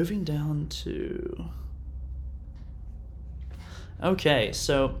 moving down to... Okay,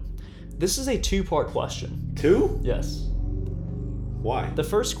 so this is a 2-part question. 2? Yes. Why? The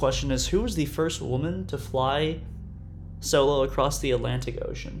first question is, who was the first woman to fly solo across the Atlantic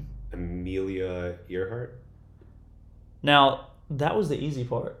Ocean? Amelia Earhart? Now, that was the easy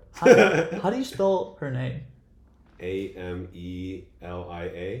part. How do you spell her name? Amelia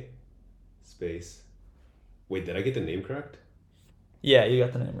space. Wait, did I get the name correct? Yeah, you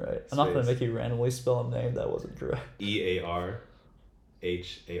got the name right. I'm not going to Space. make you randomly spell a name that wasn't correct. Earhart.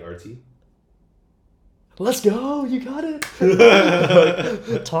 Let's go! You got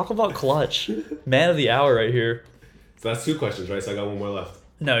it! Talk about clutch. Man of the hour right here. So that's 2 questions, right? So I got one more left.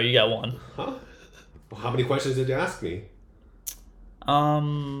 No, you got 1. Huh? Well, how many questions did you ask me?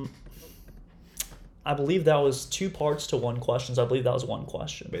 I believe that was 2 parts to 1 question, so I believe that was 1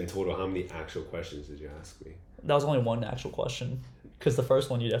 question. But in total, how many actual questions did you ask me? That was only 1 actual question, because the first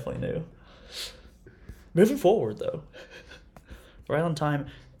one you definitely knew. Moving forward, though, right on time.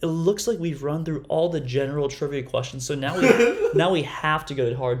 It looks like we've run through all the general trivia questions, so now we have to go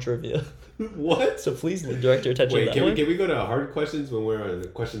to hard trivia. What? So please direct your attention. Wait, can we go to hard questions when we're on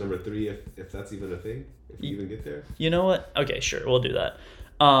question number 3, if that's even a thing, if we even get there? You know what? Okay, sure, we'll do that.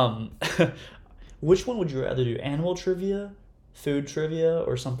 Which one would you rather do? Animal trivia, food trivia,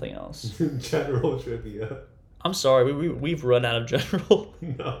 or something else? General trivia. I'm sorry, we've run out of general.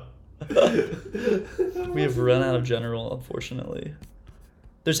 No. We have run out of general, unfortunately.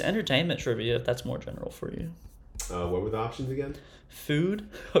 There's entertainment trivia if that's more general for you. What were the options again? Food?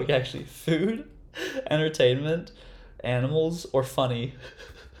 Okay, actually, food, entertainment, animals, or funny.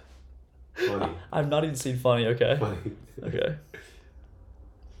 Funny. I've not even seen funny, okay? Funny. Okay.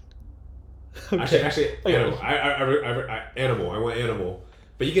 Actually, animal. Animal. I want animal.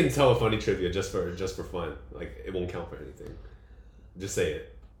 But you can tell a funny trivia just for fun. Like, it won't count for anything. Just say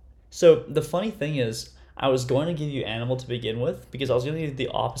it. So the funny thing is, I was going to give you animal to begin with because I was going to give you the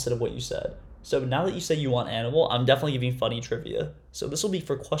opposite of what you said. So now that you say you want animal, I'm definitely giving funny trivia. So this will be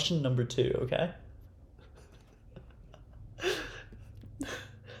for question number 2, okay?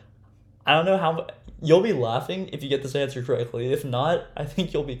 I don't know how... You'll be laughing if you get this answer correctly. If not, I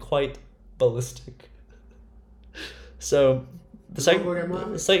think you'll be quite ballistic. So,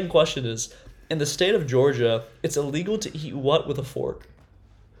 the second question is, in the state of Georgia, it's illegal to eat what with a fork?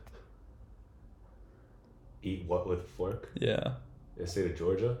 Eat what with a fork? Yeah. In the state of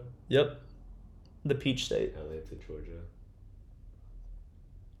Georgia? Yep. The peach state. Atlanta, Georgia.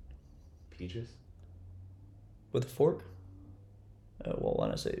 Peaches? With a fork? Well, why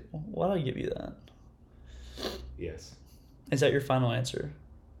don't I give you that? Yes. Is that your final answer?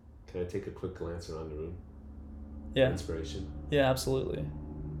 Can I take a quick glance around the room? Yeah. For inspiration? Yeah, absolutely.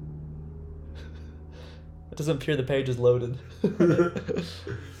 It doesn't appear the page is loaded.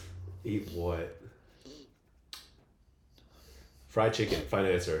 Eat what? Fried chicken.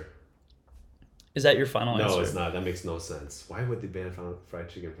 Final answer. Is that your final answer? No, it's not. That makes no sense. Why would they ban fried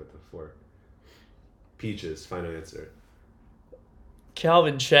chicken with a fork? Peaches. Final answer.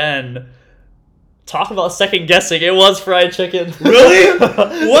 Calvin Chen. Talk about second guessing. It was fried chicken. Really?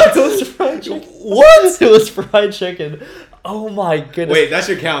 What? It was fried chicken. What? It was fried chicken. Oh my goodness. Wait, that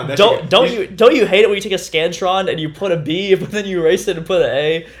should count. Don't you hate it when you take a Scantron and you put a B, but then you erase it and put an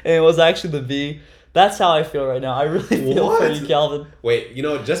A, and it was actually the B? That's how I feel right now. I really feel for you, Calvin. Wait,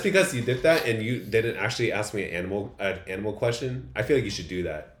 just because you did that and you didn't actually ask me an animal question, I feel like you should do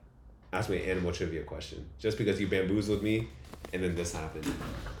that. Ask me an animal trivia question. Just because you bamboozled me, and then this happened.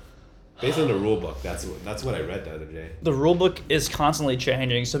 Based on the rule book, that's what I read the other day. The rule book is constantly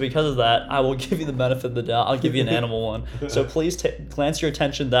changing, so because of that, I will give you the benefit of the doubt. I'll give you an animal one. So please glance your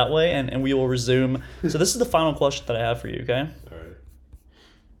attention that way, and we will resume. So this is the final question that I have for you, okay? All right.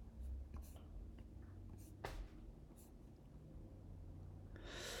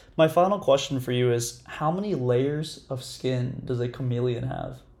 My final question for you is, how many layers of skin does a chameleon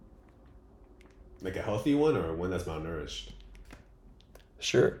have? Like a healthy one or one that's malnourished?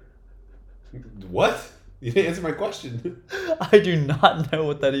 Sure. What? You didn't answer my question. I do not know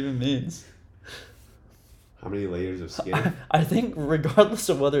what that even means. How many layers of skin? I think regardless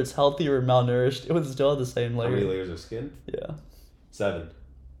of whether it's healthy or malnourished, it would still have the same layer. How many layers of skin? Yeah. 7.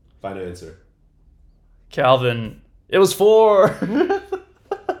 Final answer. Calvin, it was 4. Has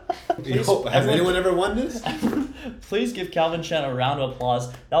anyone ever won this? Please give Calvin Chen a round of applause.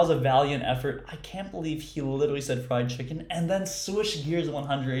 That was a valiant effort. I can't believe he literally said fried chicken and then switched gears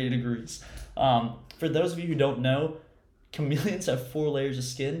 180 degrees. For those of you who don't know, chameleons have 4 layers of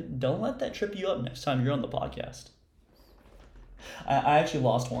skin. Don't let that trip you up next time you're on the podcast. I actually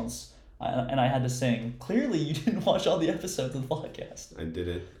lost once, and I had to sing. Clearly, you didn't watch all the episodes of the podcast. I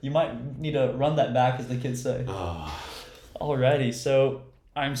didn't. You might need to run that back, as the kids say. Alrighty, so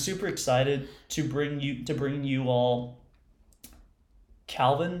I'm super excited to bring you all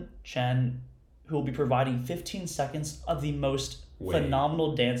Calvin Chen, who will be providing 15 seconds of the most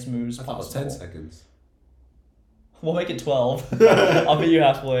phenomenal dance moves possible. I thought it was 10 seconds. We'll make it 12. I'll meet you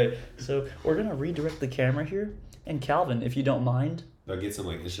halfway. So we're going to redirect the camera here. And Calvin, if you don't mind. Do I get some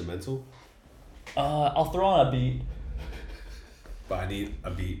instrumental? I'll throw on a beat. But I need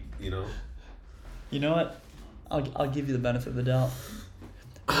a beat, You know what? I'll give you the benefit of the doubt.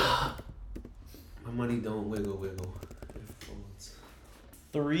 My money don't wiggle.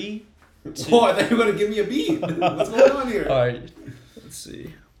 3, 2. Oh, I thought you were going to give me a beat. What's going on here? All right. Let's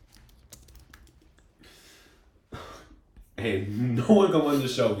see. Hey, no one come on the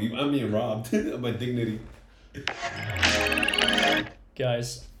show. I'm being robbed of my dignity.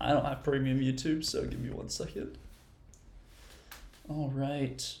 Guys, I don't have premium YouTube, so give me 1 second. All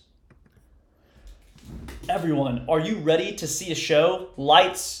right. Everyone, are you ready to see a show?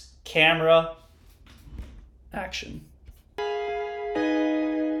 Lights, camera, action.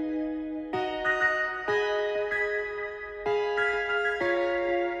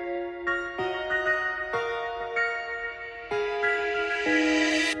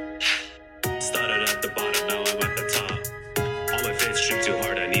 Started at the bottom, now I'm at the top. All my fans trip too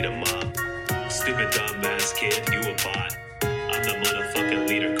hard, I need a mop. Stupid dumb ass kid, you a bot. I'm the motherfucking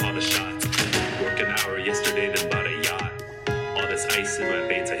leader, call the shots. Worked an hour yesterday, then bought a yacht. All this ice in my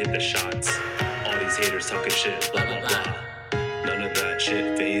veins, I hit the shots. All these haters talking shit, blah blah blah. None of that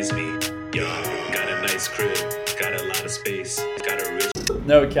shit faze me. Yo, got a nice crib, got a lot of space, got a wrist.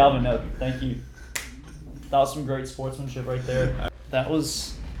 No, Calvin, no, thank you. That was some great sportsmanship right there. That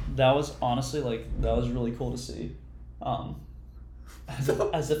was honestly, that was really cool to see.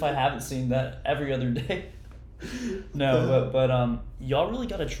 As if I haven't seen that every other day. No, but y'all really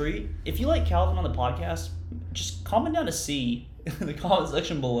got a treat. If you like Calvin on the podcast, just comment down a C in the comment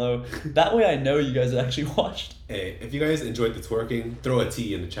section below. That way I know you guys actually watched. Hey, if you guys enjoyed the twerking, throw a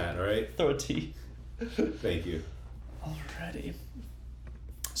T in the chat, all right? Throw a T. Thank you. Alrighty.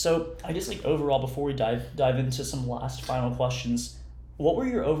 So I guess like overall, before we dive into some last final questions, what were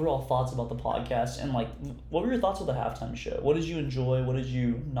your overall thoughts about the podcast, and like what were your thoughts with the halftime show? What did you enjoy? What did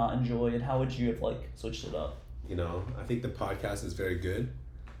you not enjoy? And how would you have like switched it up? You know, I think the podcast is very good.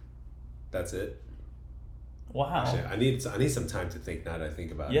 That's it. Wow. Actually, I need some time to think now that I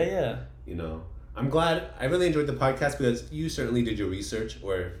think about it. Yeah. You know, I'm glad. I really enjoyed the podcast because you certainly did your research,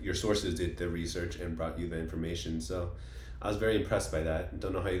 or your sources did the research and brought you the information. So I was very impressed by that.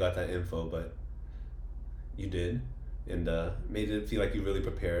 Don't know how you got that info, but you did. And made it feel like you really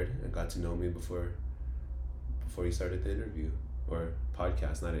prepared and got to know me before you started the interview, or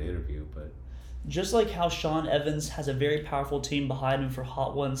podcast, not an interview, but... Just like how Sean Evans has a very powerful team behind him for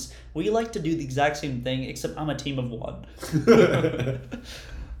Hot Ones, we like to do the exact same thing, except I'm a team of one.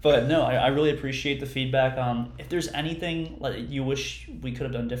 But no, I really appreciate the feedback. If there's anything like you wish we could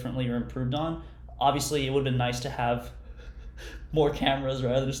have done differently or improved on, obviously it would have been nice to have more cameras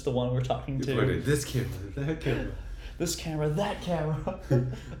rather than just the one we're talking to. This camera, that camera. This camera, that camera.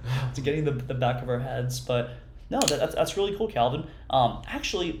 To getting the back of our heads. But no, that's really cool, Calvin.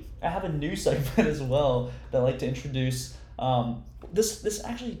 Actually, I have a new segment as well that I like to introduce. This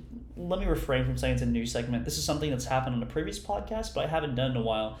actually, let me refrain from saying it's a new segment. This is something that's happened on a previous podcast, but I haven't done in a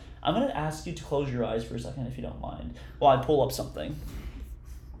while. I'm going to ask you to close your eyes for a second, if you don't mind, while I pull up something.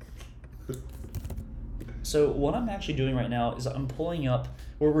 So what I'm actually doing right now is I'm pulling up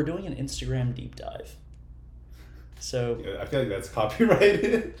where we're doing an Instagram deep dive. So Yeah, I feel like that's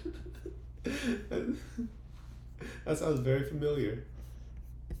copyrighted. That sounds very familiar.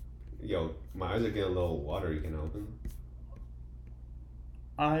 Yo, my eyes are getting a little watery. Can I open them?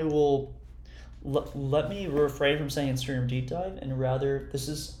 I will let me refrain from saying Instagram deep dive, and rather this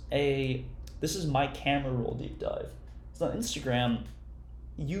is my camera roll deep dive. So on Instagram,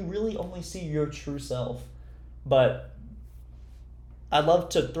 you really only see your true self, but I'd love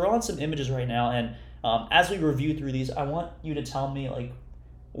to throw on some images right now, and as we review through these, I want you to tell me like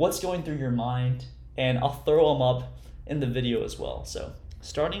what's going through your mind, and I'll throw them up in the video as well. So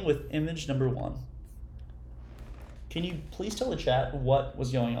starting with image number 1. Can you please tell the chat what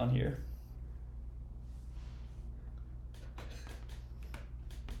was going on here?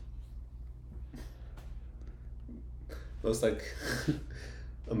 Looks like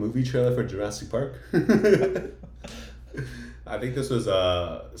a movie trailer for Jurassic Park. I think this was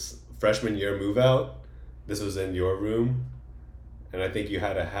a freshman year move out. This was in your room. And I think you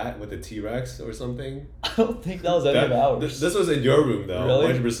had a hat with a T-Rex or something. I don't think that was any of ours. This was in your room, though.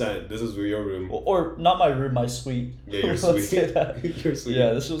 Really? 100%. This was your room. Or not my room, my suite. Yeah, your Let's suite. say that. Your suite.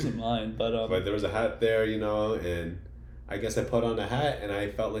 Yeah, this wasn't mine, but But there was a hat there, you know, and I guess I put on a hat and I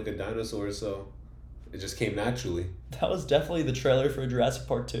felt like a dinosaur, so it just came naturally. that was definitely the trailer for Jurassic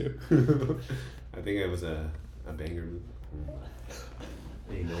Park 2. I think it was a banger movie.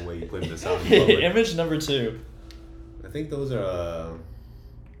 Ain't no way you putting this out in public. Image number 2. I think those are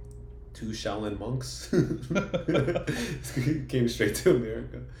 2 Shaolin monks. Came straight to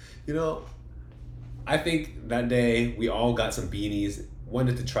America. You know, I think that day we all got some beanies,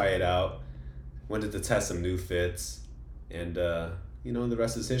 wanted to try it out, wanted to test some new fits, and you know, the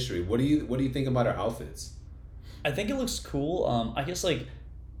rest is history. What do you think about our outfits? I think it looks cool. I guess like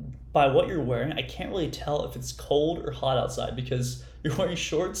by what you're wearing, I can't really tell if it's cold or hot outside because you're wearing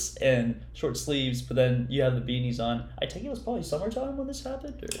shorts and short sleeves, but then you have the beanies on. I think it was probably summertime when this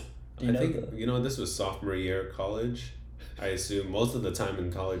happened, or do you know? You know, this was sophomore year of college. I assume most of the time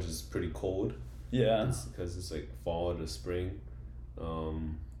in college is pretty cold. Yeah. Because it's like fall to spring.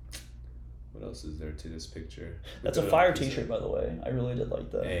 What else is there to this picture? That's a fire t-shirt, by the way. I really did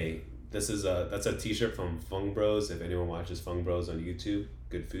like that. Hey, that's a t-shirt from Fung Bros. If anyone watches Fung Bros on YouTube,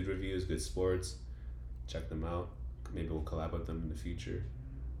 good food reviews, good sports. Check them out. Maybe we'll collab with them in the future.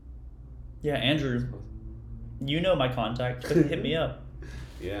 Yeah, Andrew, you know my contact. Hit me up.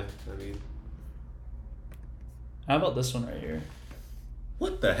 Yeah, I mean... How about this one right here?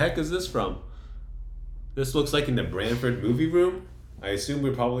 What the heck is this from? This looks like in the Branford movie room. I assume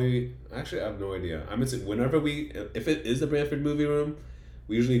we're probably... Actually, I have no idea. I'm gonna say whenever if it is the Branford movie room,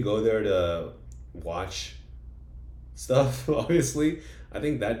 we usually go there to watch stuff, obviously. I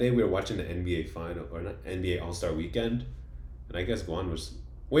think that day we were watching the NBA final, or not, NBA All-Star Weekend. And I guess Guan was...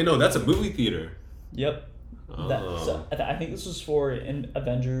 Wait, no, that's a movie theater. Yep. Oh. So I think this was for in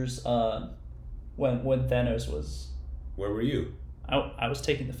Avengers when Thanos was... Where were you? I was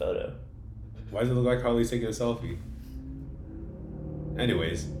taking the photo. Why does it look like Harley's taking a selfie?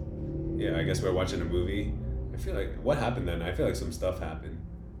 Anyways, Yeah, I guess we're watching a movie. I feel like what happened then? I feel like some stuff happened.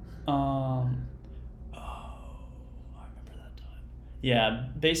 Oh, I remember that time. Yeah,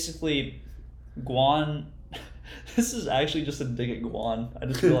 basically, Guan. This is actually just a dig at Guan. I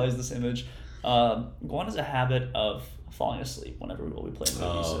just realized this image. Guan has a habit of falling asleep whenever we play movies.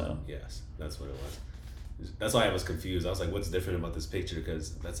 So Yes, that's what it was. That's why I was confused. I was like, what's different about this picture?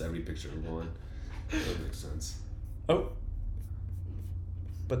 Because that's every picture of Guan. That makes sense. oh,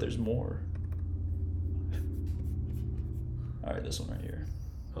 but there's more. All right, this one right here.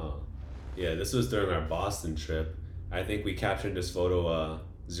 Yeah, this was during our Boston trip. I think we captured this photo.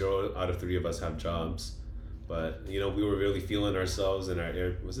 0 out of 3 of us have jobs, but we were really feeling ourselves in our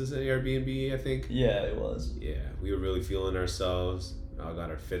was this an Airbnb? I think. Yeah, it was. Yeah, we were really feeling ourselves. All got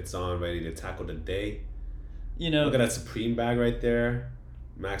our fits on, ready to tackle the day. Look at that Supreme bag right there.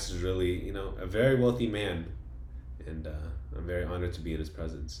 Max is really, a very wealthy man, and I'm very honored to be in his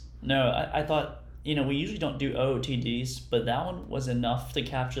presence. No, I thought, we usually don't do OOTDs, but that one was enough to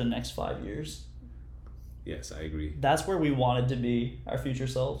capture the next 5 years. Yes, I agree. That's where we wanted to be, our future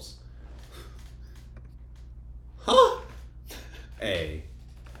selves. Huh? Hey,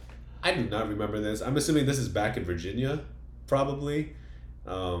 I do not remember this. I'm assuming this is back in Virginia, probably.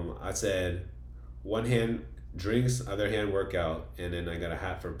 I said one hand drinks, other hand workout, and then I got a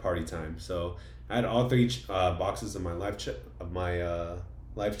hat for party time. So I had all 3 boxes of my life check. I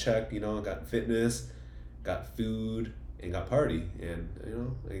got fitness, got food, and got party.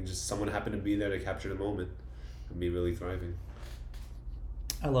 And just someone happened to be there to capture the moment and be really thriving.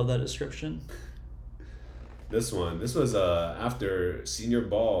 I love that description. This was after senior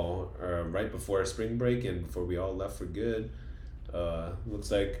ball, right before spring break and before we all left for good. Looks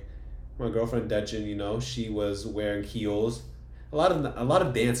like my girlfriend Dechen, she was wearing heels. A lot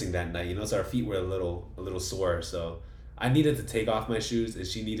of dancing that night, so our feet were a little sore. So I needed to take off my shoes and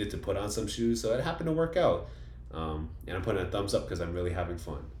she needed to put on some shoes. So it happened to work out. And I'm putting a thumbs up because I'm really having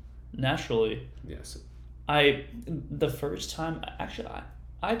fun. Naturally. Yes. The first time, actually,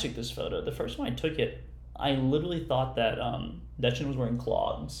 I took this photo. The first time I took it, I literally thought that Dechen was wearing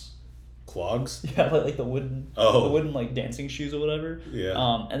clogs. Clogs? Yeah, like the wooden like dancing shoes or whatever.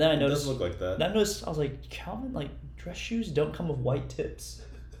 Yeah. And then I noticed. It does look like that. Then I noticed, I was like, Calvin, like dress shoes don't come with white tips.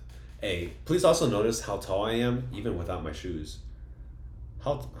 Hey, please also notice how tall I am even without my shoes.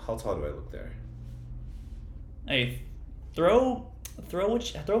 How tall do I look there? Hey, throw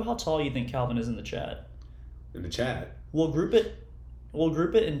how tall you think Calvin is in the chat. In the chat? We'll group it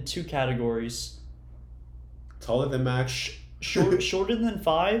in 2 categories. Taller than Max. Shorter than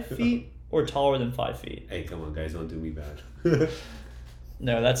 5 feet or taller than 5 feet. Hey, come on, guys, don't do me bad.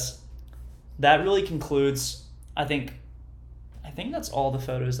 No, that really concludes. I think that's all the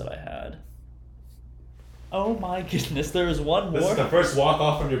photos that I had. Oh my goodness, there was one more. This is the first walk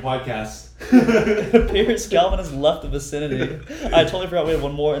off from your podcast. It appears Calvin has left the vicinity. I totally forgot we had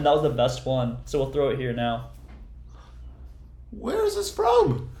one more, and that was the best one. So we'll throw it here now. Where is this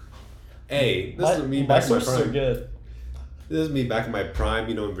from? Hey, this is me back in my sources are prime. good. This is me back in my prime,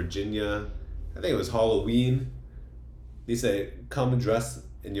 in Virginia. I think it was Halloween. They said, come dress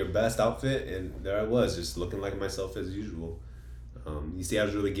in your best outfit, and there I was, just looking like myself as usual. You see, I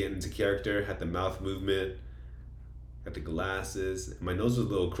was really getting into character, had the mouth movement, got the glasses. And my nose was a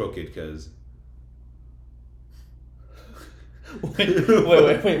little crooked because... Wait.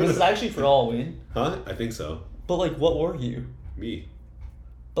 Was this actually for Halloween? Huh? I think so. But, like, what were you? Me.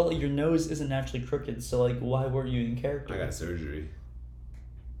 But, like, your nose isn't naturally crooked, so, like, why were you in character? I got surgery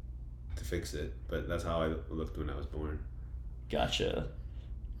to fix it, but that's how I looked when I was born. Gotcha.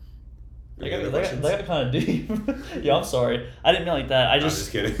 Any other questions? That got kind of deep. Yeah, I'm sorry. I didn't mean like that. I'm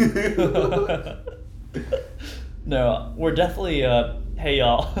just kidding. No, we're definitely, hey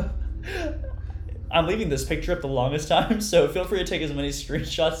y'all. I'm leaving this picture up the longest time, so feel free to take as many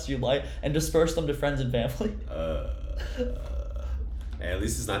screenshots as you like and disperse them to friends and family. Hey, at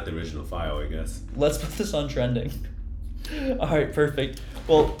least it's not the original file, I guess. Let's put this on trending. Alright, perfect.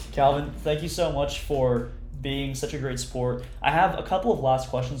 Well, Calvin, thank you so much for being such a great sport. I have a couple of last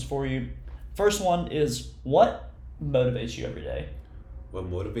questions for you. First one is, what motivates you every day? What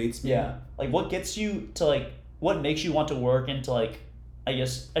motivates me? Yeah. Like, what gets you to, like, what makes you want to work and to, like, I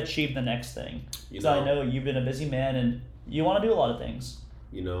guess, achieve the next thing? Because I know you've been a busy man and you want to do a lot of things.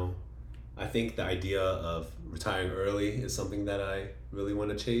 I think the idea of retiring early is something that I really want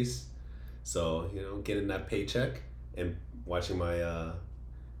to chase. So, getting that paycheck and watching my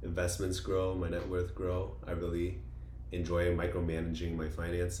investments grow, my net worth grow. I really enjoy micromanaging my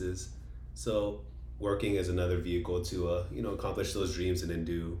finances. So working is another vehicle to accomplish those dreams and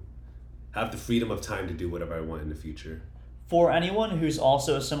then have the freedom of time to do whatever I want in the future. for anyone who's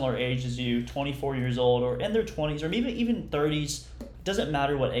also a similar age as you, 24 years old or in their 20s or maybe even 30s, doesn't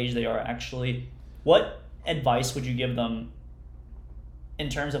matter what age they are actually, what advice would you give them in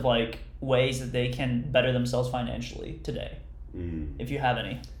terms of like ways that they can better themselves financially today, if you have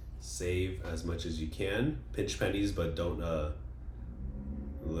any? Save as much as you can, pinch pennies, but don't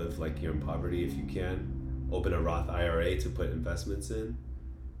live like you're in poverty if you can. Open a Roth IRA to put investments in,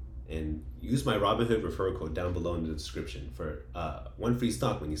 and use my Robinhood referral code down below in the description for 1 free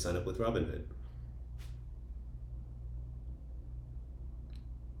stock when you sign up with Robinhood.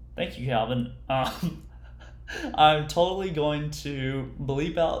 Thank you, Calvin. I'm totally going to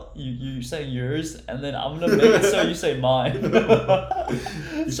bleep out you say yours, and then I'm gonna make it so you say mine.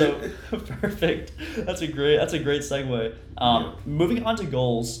 So perfect. That's a great segue. Moving on to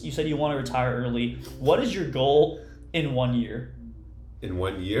goals. You said you want to retire early. What is your goal in 1 year? In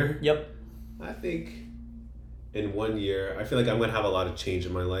 1 year? Yep. I think in 1 year, I feel like I'm gonna have a lot of change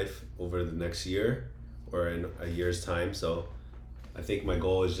in my life over the next year or in a year's time. So I think my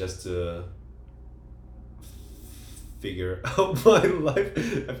goal is just to figure out my life.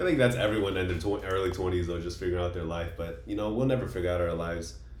 I feel like that's everyone in their early 20s though, just figuring out their life. But you know, we'll never figure out our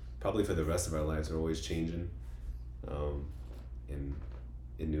lives. Probably for the rest of our lives, we're always changing in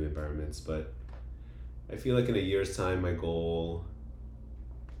new environments. But I feel like in a year's time, my goal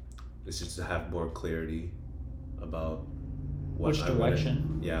is just to have more clarity about what Which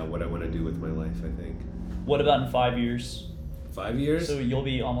direction. What I want to do with my life, I think. What about in 5 years? 5 years? So you'll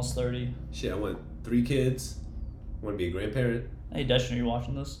be almost 30. Shit, I want 3 kids. I want to be a grandparent. Hey, Destin, are you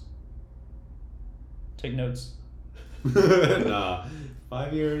watching this? Take notes. Nah.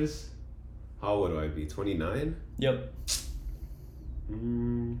 5 years. How old would I be? 29? Yep.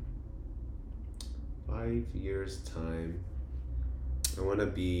 5 years time. I want to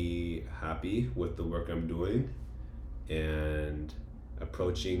be happy with the work I'm doing and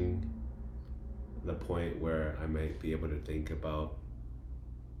approaching the point where I might be able to think about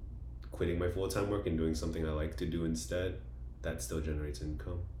quitting my full-time work and doing something I like to do instead that still generates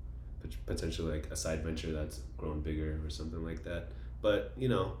income, potentially like a side venture that's grown bigger or something like that. But you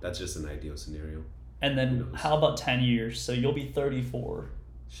know, that's just an ideal scenario. And then how about 10 years? So you'll be 34.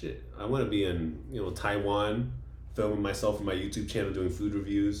 Shit, I want to be in Taiwan, filming myself on my YouTube channel doing food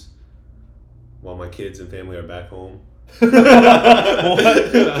reviews while my kids and family are back home. I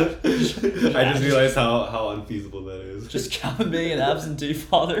just realized how unfeasible that is. Just Calvin being an absentee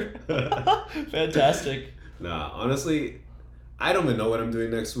father. Fantastic. Nah, honestly, I don't even know what I'm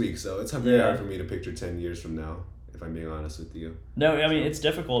doing next week, so it's very hard for me to picture 10 years from now, if I'm being honest with you. No, I mean, it's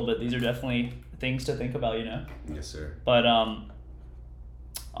difficult, but these are definitely things to think about, Yes, sir. But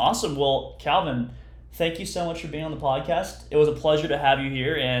awesome. Well, Calvin, thank you so much for being on the podcast. It was a pleasure to have you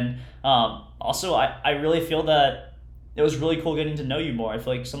here, and also I really feel that it was really cool getting to know you more. I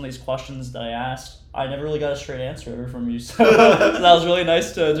feel like some of these questions that I asked, I never really got a straight answer ever from you. So that was really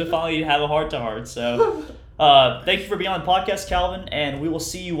nice to finally have a heart-to-heart. So thank you for being on the podcast, Calvin, and we will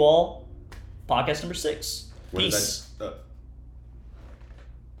see you all podcast number 6. Peace.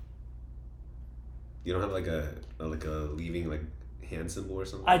 You don't have like a leaving like hand symbol or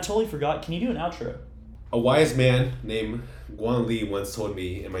something? I totally forgot. Can you do an outro? A wise man named Guan Li once told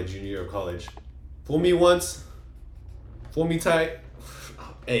me in my junior year of college, fool me once, fool me tight.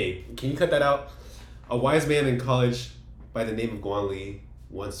 Hey, can you cut that out? A wise man in college by the name of Guan Li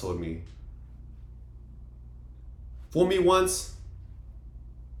once told me, fool me once,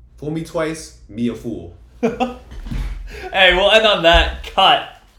 fool me twice, me a fool. Hey, we'll end on that. Cut.